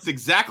 Please. It looks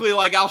exactly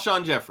like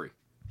Alshon Jeffrey.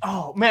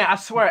 Oh man, I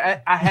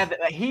swear I had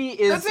that. He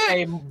is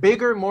a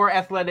bigger, more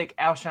athletic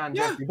Alshon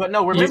Jeffrey. But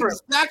no, remember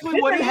exactly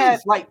what he had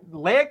is. like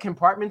leg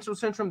compartmental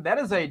syndrome. That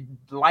is a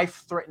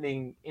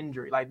life-threatening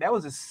injury. Like that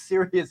was a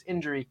serious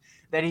injury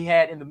that he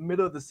had in the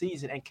middle of the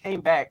season and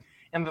came back.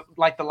 And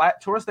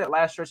towards that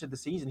last stretch of the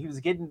season, he was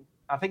getting.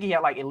 I think he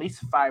had like at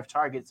least 5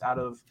 targets out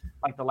of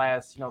like the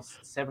last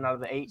 7 out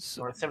of the 8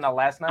 or 7 out of the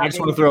last 9. I just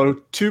want to throw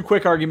 2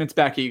 quick arguments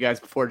back at you guys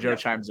before Joe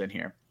chimes in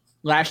here.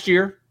 Last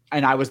year.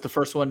 And I was the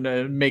first one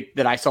to made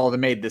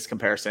this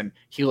comparison.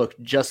 He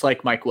looked just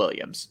like Mike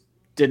Williams.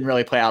 Didn't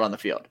really play out on the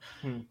field.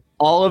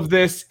 All of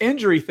this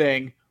injury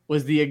thing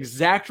was the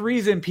exact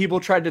reason people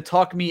tried to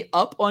talk me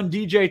up on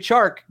DJ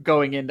Chark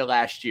going into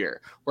last year,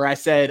 where I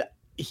said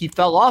he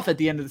fell off at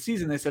the end of the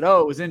season. They said,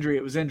 oh, it was injury.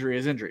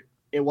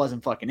 It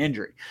wasn't fucking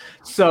injury.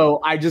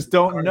 So I just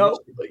don't know.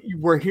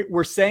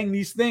 We're saying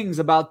these things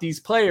about these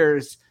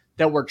players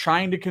that we're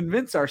trying to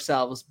convince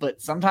ourselves,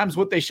 but sometimes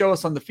what they show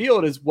us on the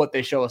field is what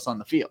they show us on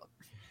the field.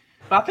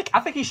 But I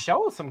think he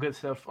showed some good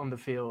stuff on the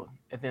field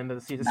at the end of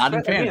the season. Not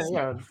in Again, fantasy.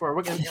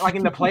 yeah, like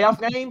in the playoff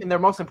game, in their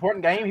most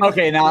important game. he was-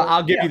 Okay, now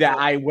I'll give yeah, you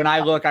that. When I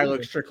look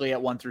strictly at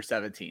 1 through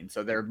 17.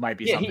 So there might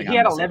be Yeah, something. he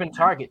had 11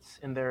 targets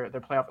in their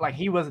playoff. Like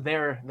he was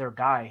their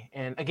guy.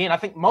 And again, I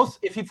think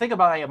if you think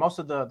about it, most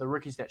of the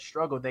rookies that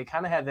struggled, they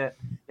kind of had that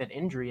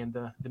injury in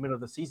the middle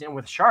of the season. And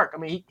with Shark, I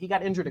mean, he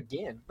got injured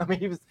again. I mean,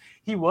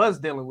 he was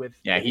dealing with.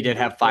 Yeah, he did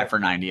have 5 for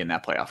 90 in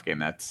that playoff game.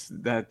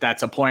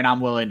 That's a point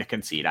I'm willing to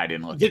concede. I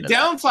didn't look The into that.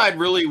 downside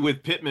really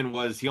with Pittman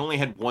was he only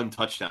had 1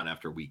 touchdown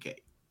after week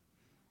 8.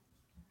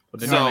 But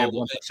they So- only have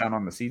 1 touchdown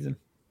on the season.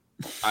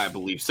 I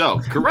believe so.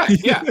 Correct.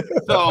 Yeah.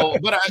 So,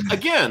 but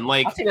again,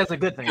 like, I think that's a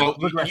good thing. you know,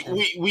 Regression.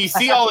 we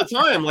see all the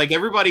time, like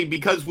everybody,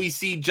 because we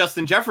see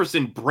Justin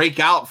Jefferson break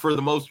out for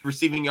the most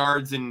receiving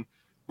yards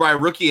by a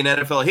rookie in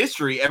NFL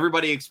history.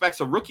 Everybody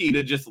expects a rookie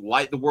to just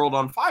light the world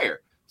on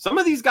fire. Some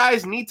of these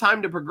guys need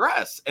time to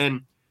progress.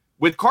 And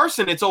with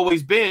Carson, it's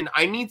always been,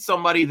 I need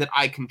somebody that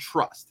I can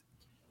trust.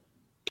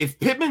 If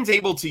Pittman's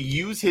able to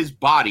use his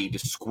body to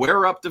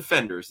square up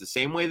defenders the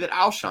same way that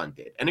Alshon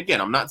did, and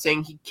again, I'm not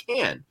saying he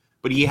can,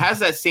 but he has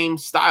that same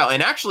style.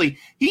 And actually,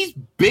 he's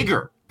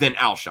bigger than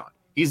Alshon.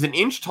 He's an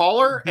inch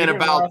taller and Bigger,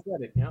 more about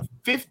athletic, yeah.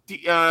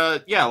 50,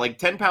 like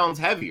 10 pounds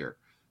heavier.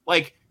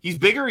 Like, he's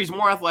bigger, he's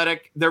more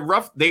athletic. They're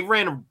rough. They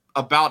ran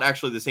about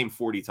actually the same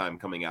 40 time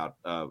coming out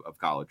of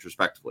college,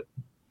 respectively.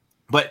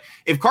 But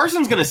if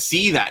Carson's going to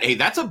see that, hey,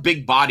 that's a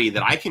big body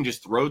that I can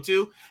just throw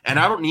to, and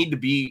I don't need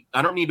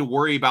to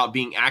worry about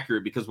being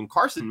accurate, because when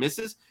Carson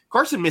misses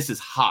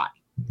high.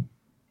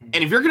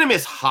 And if you're going to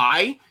miss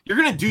high, you're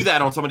going to do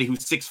that on somebody who's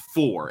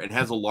 6'4" and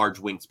has a large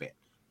wingspan.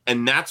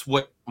 And that's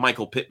what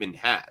Michael Pittman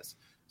has.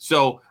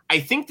 So I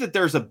think that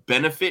there's a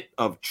benefit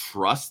of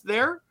trust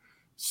there.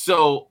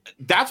 So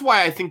that's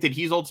why I think that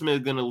he's ultimately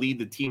going to lead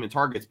the team in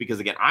targets, because,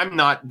 again, I'm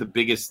not the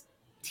biggest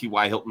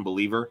T.Y. Hilton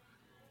believer.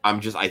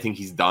 I think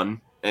he's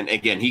done. And,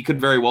 again, he could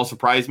very well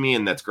surprise me,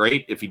 and that's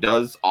great. If he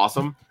does,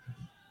 awesome.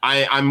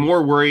 I'm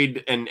more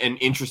worried and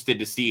interested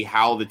to see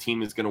how the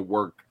team is going to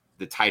work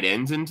the tight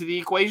ends into the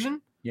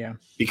equation. Yeah.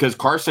 Because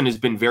Carson has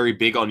been very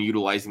big on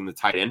utilizing the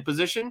tight end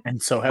position.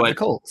 And so have the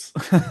Colts.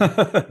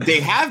 They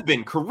have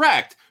been,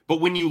 correct. But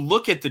when you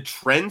look at the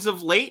trends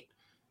of late,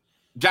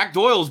 Jack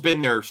Doyle's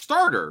been their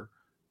starter,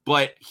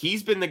 but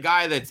he's been the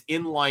guy that's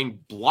inline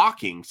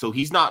blocking. So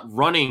he's not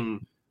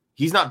being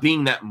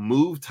that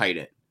move tight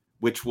end,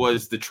 which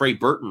was the Trey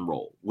Burton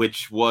role,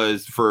 which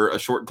was for a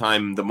short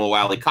time the Mo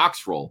Alley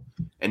Cox role.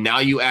 And now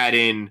you add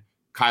in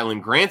Kylan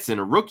Granson,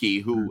 a rookie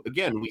who,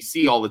 again, we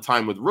see all the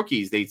time with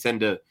rookies. They tend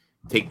to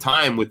take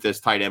time with this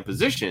tight end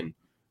position.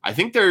 I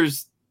think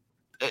there's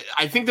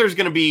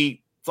going to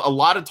be a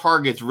lot of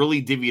targets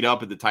really divvied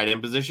up at the tight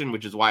end position,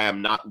 which is why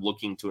I'm not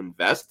looking to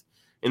invest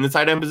in the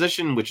tight end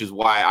position, which is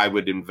why I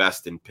would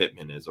invest in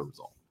Pittman as a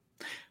result.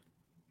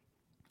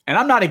 And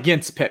I'm not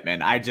against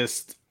Pittman. I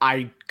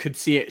could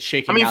see it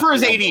shaking. I mean, out for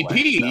his the other ADP,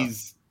 way, so.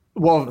 he's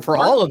For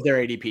all of their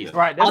ADPs.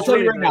 Right. I'll tell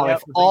you right really now, the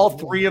if all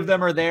opposite. 3 of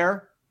them are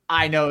there,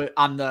 I know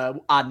I'm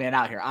the odd man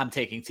out here. I'm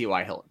taking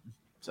T.Y. Hilton.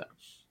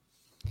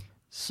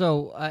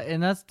 So,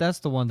 and that's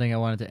the one thing I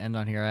wanted to end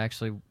on here. I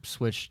actually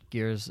switched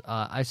gears.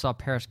 I saw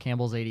Paris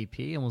Campbell's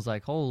ADP and was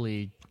like,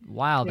 "Holy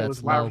wow, Yeah, it that's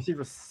was wide low."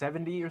 receiver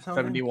 70 or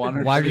something. 71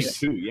 or Wide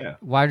something. rec- yeah.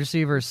 Wide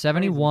receiver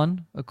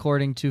 71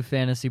 according to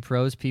Fantasy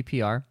Pros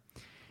PPR.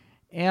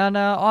 And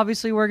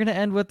obviously, we're going to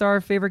end with our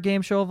favorite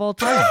game show of all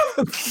time.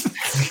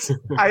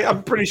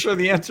 I'm pretty sure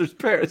the answer is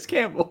Paris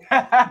Campbell.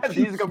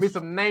 These are gonna be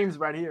some names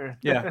right here.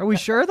 Yeah. Are we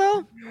sure,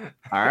 though?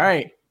 All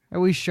right. Are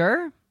we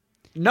sure?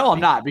 No, I'm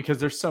not, because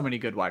there's so many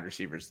good wide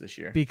receivers this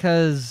year.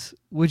 Because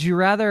would you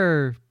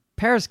rather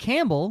Paris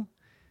Campbell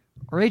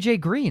or AJ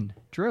Green?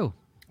 Drew.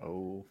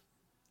 Oh,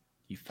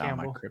 you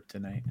found Campbell. my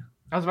kryptonite.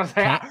 I was about to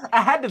say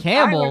I had to.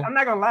 Campbell. I'm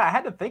not gonna lie. I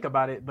had to think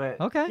about it,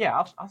 but Okay.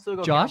 Yeah, I'll still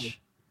go. Josh? Campbell.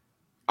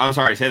 I'm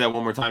sorry, say that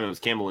one more time. It was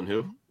Campbell and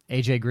who?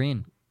 AJ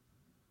Green.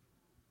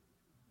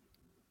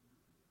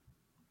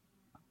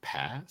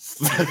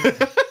 Pass.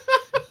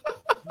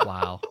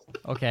 Wow.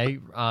 Okay.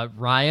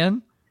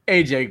 Ryan.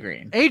 AJ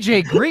Green.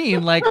 AJ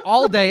Green, like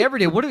all day, every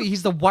day.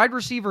 He's the wide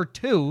receiver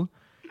 2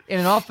 in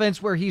an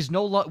offense where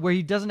where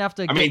he doesn't have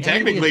to. I mean, get any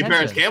of the technically,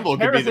 Paris attention. Campbell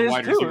could Paris be the is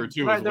wide too. receiver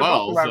too Right, as they're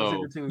well. both wide So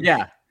receiver too.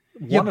 Yeah.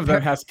 One of them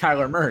Per- has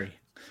Kyler Murray.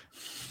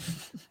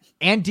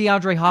 And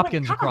DeAndre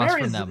Hopkins Kyler across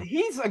Murray from is- them.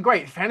 He's a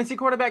great fantasy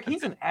quarterback.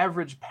 He's an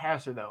average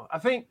passer, though. I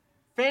think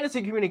fantasy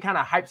community kind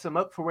of hypes him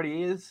up for what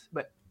he is,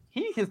 but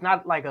he is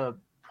not like a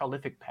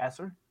prolific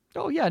passer.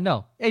 Oh yeah,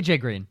 no, AJ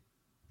Green.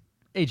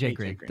 AJ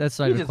Green. Green. That's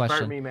not He even a just burnt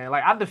question. me, man.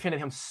 Like I defended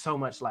him so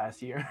much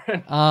last year.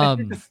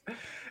 Um, This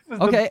is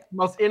okay. the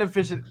most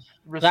inefficient.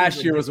 receiver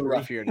Last year was a history.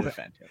 rough year to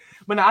defend him.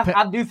 But no,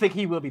 I do think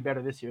he will be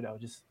better this year, though.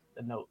 Just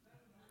a note.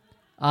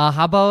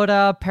 How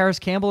about Paris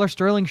Campbell or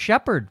Sterling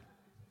Shepard?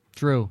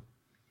 Drew.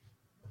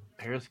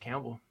 Paris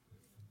Campbell.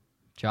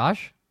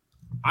 Josh.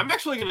 I'm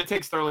actually going to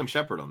take Sterling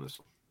Shepard on this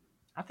one.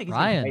 I think he's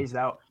Ryan. gonna be phased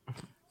out.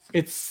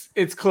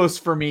 It's close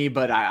for me,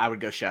 but I would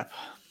go Shep.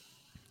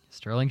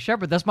 Sterling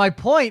Shepard. That's my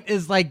point.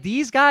 Is like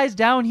these guys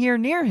down here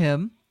near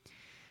him.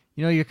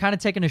 you're kind of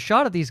taking a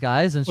shot at these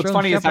guys. And What's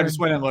Sterling funny is I Shepard- just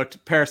went and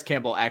looked. Paris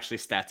Campbell actually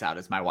stats out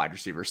as my wide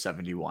receiver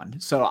 71.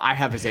 So I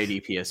have his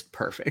ADP as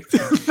perfect.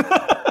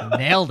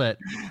 nailed it.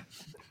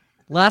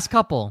 Last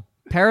couple.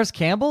 Paris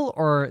Campbell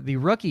or the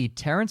rookie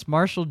Terrence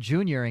Marshall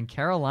Jr. in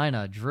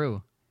Carolina,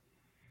 Drew?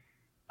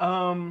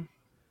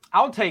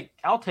 I'll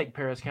take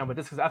Paris Campbell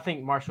just because I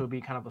think Marshall would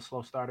be kind of a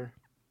slow starter.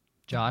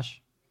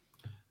 Josh?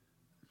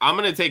 I'm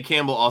going to take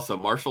Campbell also.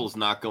 Marshall's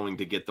not going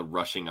to get the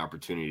rushing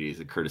opportunities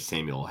that Curtis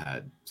Samuel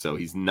had, so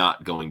he's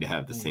not going to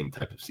have the same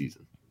type of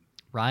season.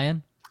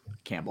 Ryan?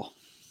 Campbell.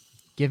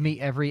 Give me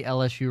every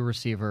LSU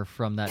receiver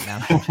from that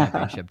national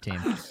championship team.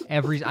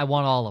 I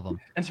want all of them.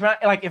 And so,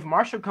 like, if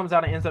Marshall comes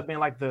out and ends up being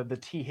like the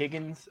T.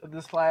 Higgins of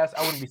this class,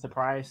 I wouldn't be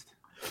surprised.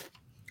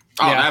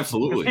 Oh, Yeah.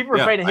 absolutely. People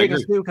were afraid of I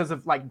Higgins agree. too because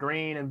of like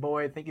Green and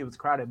Boyd. I think it was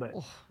crowded, but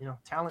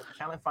talent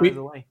finds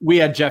a way. We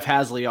had Jeff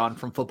Hasley on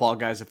from Football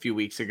Guys a few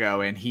weeks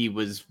ago, and he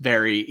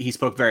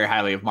spoke very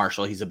highly of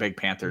Marshall. He's a big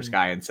Panthers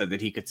guy and said that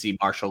he could see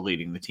Marshall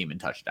leading the team in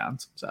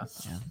touchdowns. So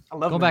I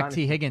love Go him back in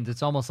T. Higgins.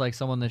 It's almost like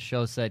someone this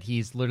show said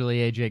he's literally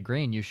AJ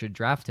Green. You should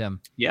draft him.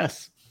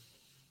 yes,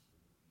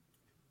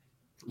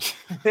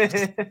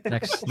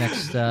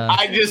 Next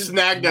I just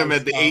snagged him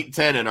at the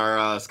 8-10 in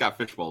our Scott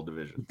Fishbowl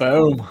division.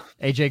 boom.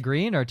 AJ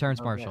Green or Terrence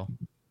Okay. Marshall?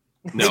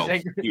 No,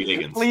 AJ T.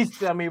 Higgins. Please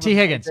tell me. it T. was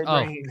Higgins. AJ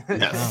Oh. Green.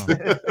 Yes.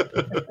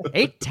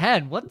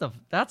 8-10. What the?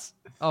 That's.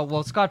 Oh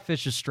well, Scott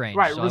Fish is strange.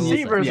 Right, so I will say-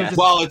 receivers Yeah. are just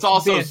Well, it's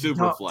also being super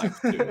dumped. flex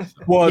too. So.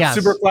 Well, Yes.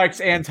 it's super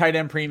flex and tight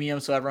end premium,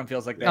 so everyone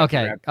feels like they have to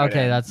Okay. grab tight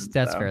Okay. ends,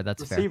 That's so. fair.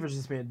 That's fair. Receivers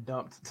just being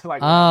dumped to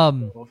like.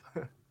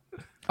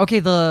 Okay.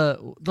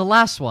 The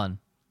last one.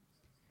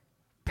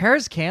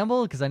 Paris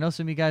Campbell, because I know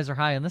some of you guys are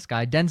high on this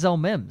guy. Denzel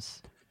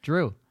Mims.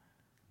 Drew.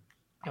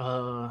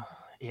 Yeah,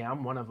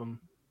 I'm one of them.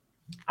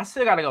 I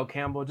still got to go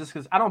Campbell just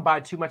because I don't buy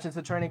too much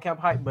into training camp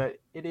hype, but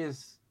it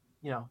is,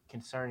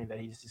 concerning that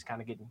he's just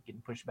kind of getting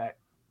pushed back.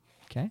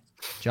 Okay.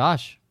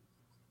 Josh.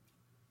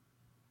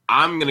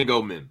 I'm gonna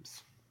go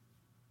Mims.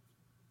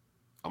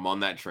 I'm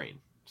on that train,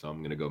 so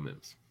I'm gonna go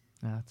Mims.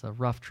 That's a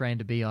rough train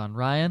to be on.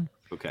 Ryan.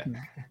 Okay.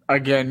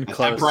 Again, At that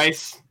close.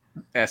 price,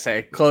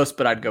 SA close,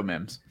 but I'd go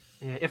Mims.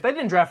 Yeah, if they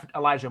didn't draft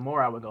Elijah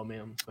Moore, I would go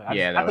Mims. But I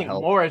Yeah, that would think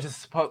help. Moore is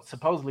just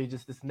supposedly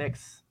just this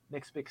next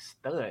big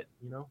stud,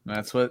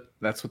 That's what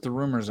the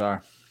rumors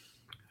are.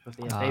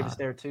 With Davis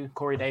there too,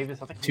 Corey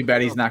Davis. I think Too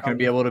bad he's not going to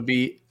be able to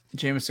beat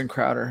Jamison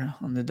Crowder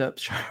on the depth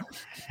chart.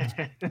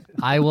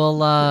 I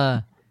will.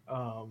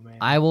 Oh man.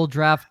 I will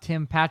draft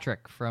Tim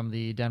Patrick from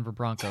the Denver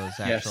Broncos.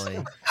 Yes. Actually,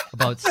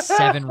 about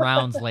 7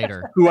 rounds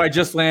later. Who I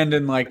just landed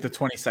in like the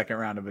 22nd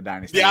round of a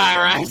dynasty. yeah,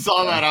 I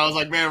saw that. I was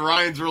like, man,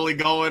 Ryan's really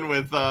going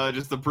with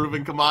just the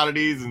proven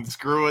commodities and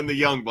screwing the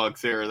young bucks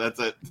here. That's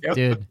it. Yep.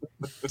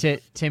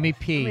 Dude, Timmy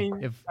P. I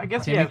mean, if I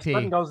guess Timmy if P.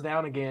 Sutton goes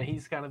down again,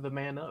 he's kind of the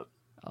man up.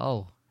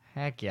 Oh,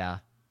 heck yeah.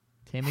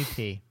 Timmy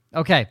P.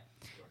 Okay.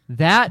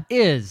 That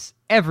is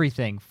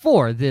everything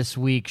for this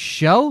week's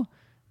show.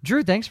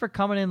 Drew, thanks for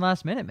coming in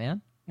last minute,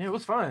 man. Yeah, it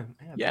was fun.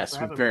 Yeah, Yes, thanks for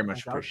we having very me.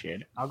 much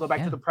appreciate it. I'll go back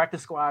Yeah. to the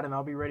practice squad and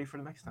I'll be ready for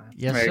the next time.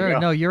 Yes, There you sir. go.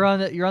 No, you're on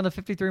the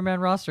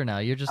 53-man roster now.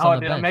 You're just Oh, on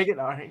the did I bench. make it?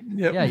 All right.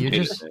 Yep. Yeah, you're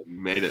just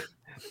Made it.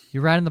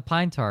 you're riding the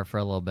pine tar for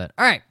a little bit.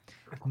 All right.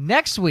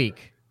 Next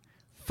week,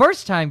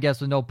 first time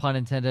guest with no pun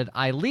intended.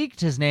 I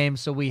leaked his name,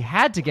 so we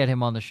had to get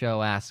him on the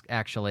show.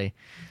 Actually,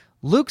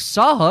 Luke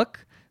Sawhook,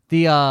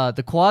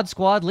 the Quad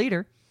Squad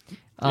leader,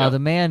 Yep. the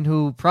man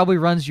who probably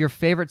runs your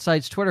favorite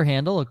site's Twitter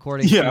handle,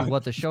 according Yeah. to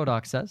what the show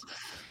doc says,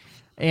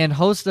 and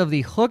host of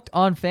the Hooked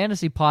on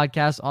Fantasy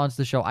podcast on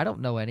the show. I don't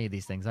know any of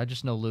these things. I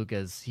just know Luke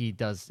as he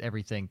does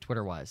everything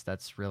Twitter wise.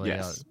 That's really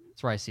Yes.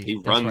 that's where I see. He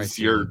that's where I runs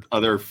see your Luke.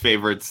 other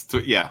favorites.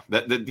 Yeah,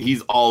 that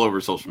he's all over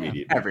social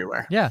media.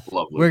 Everywhere. Yeah.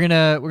 Lovely. We're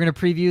gonna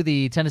preview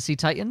the Tennessee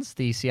Titans,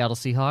 the Seattle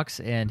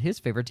Seahawks, and his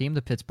favorite team,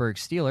 the Pittsburgh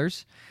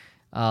Steelers.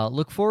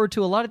 Look forward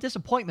to a lot of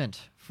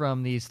disappointment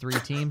from these 3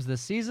 teams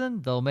this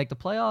season. They'll make the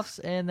playoffs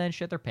and then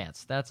shit their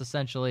pants. That's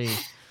essentially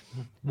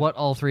what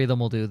all 3 of them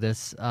will do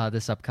this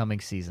upcoming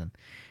season.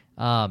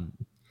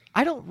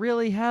 I don't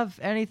really have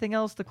anything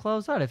else to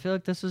close out. I feel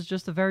like this was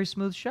just a very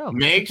smooth show.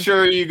 Make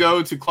sure you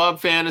go to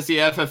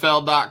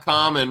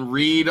clubfantasyffl.com and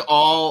read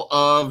all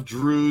of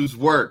Drew's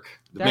work.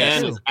 The That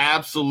man too. is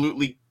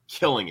absolutely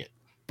killing it.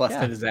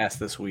 Busted Yeah. his ass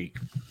this week.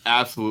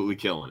 Absolutely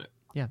killing it.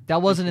 Yeah,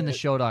 that wasn't in the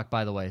show doc,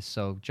 by the way.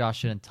 So Josh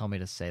shouldn't tell me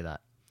to say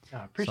that. I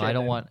So appreciate I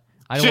don't that. want.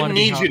 I I don't want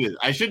shouldn't to be. need you to.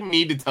 I shouldn't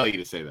need to tell you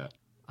to say that.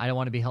 I don't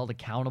want to be held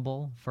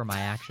accountable for my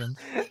actions.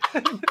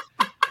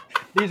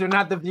 These are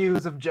not the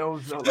views of Joe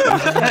Zola.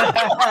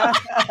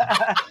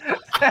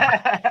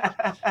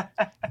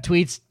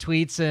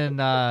 Tweets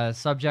and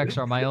subjects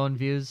are my own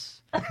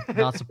views,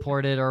 not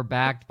supported or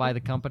backed by the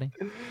company.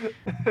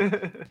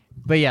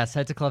 But yes,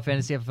 head to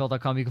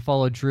clubfantasyffl.com. You can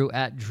follow Drew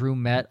at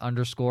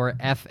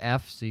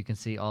DrewMet_FF so you can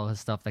see all his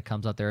stuff that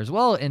comes out there as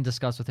well and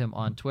discuss with him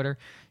on Twitter.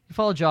 You can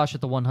follow Josh at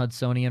the One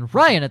Hudsonian,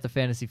 Ryan at the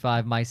Fantasy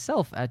 5,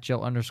 myself at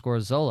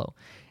Joe_Zolo.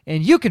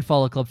 And you can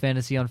follow Club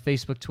Fantasy on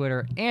Facebook,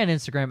 Twitter, and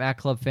Instagram at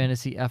Club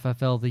Fantasy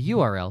FFL. The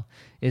URL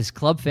is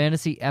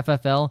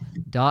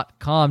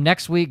clubfantasyffl.com.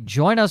 Next week,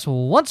 join us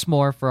once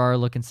more for our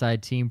Look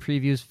Inside team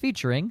previews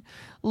featuring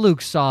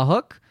Luke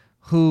Sawhook,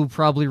 who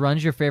probably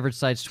runs your favorite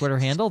site's Twitter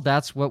handle.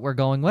 That's what we're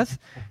going with.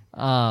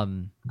 That's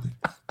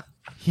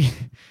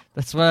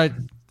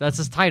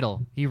his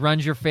title. He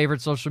runs your favorite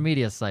social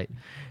media site.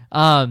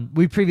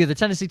 We preview the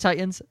Tennessee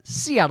Titans,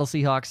 Seattle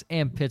Seahawks,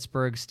 and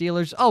Pittsburgh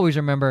Steelers. Always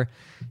remember,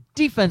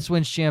 defense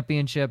wins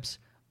championships,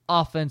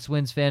 offense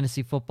wins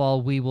fantasy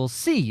football. We will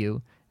see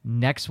you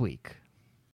next week.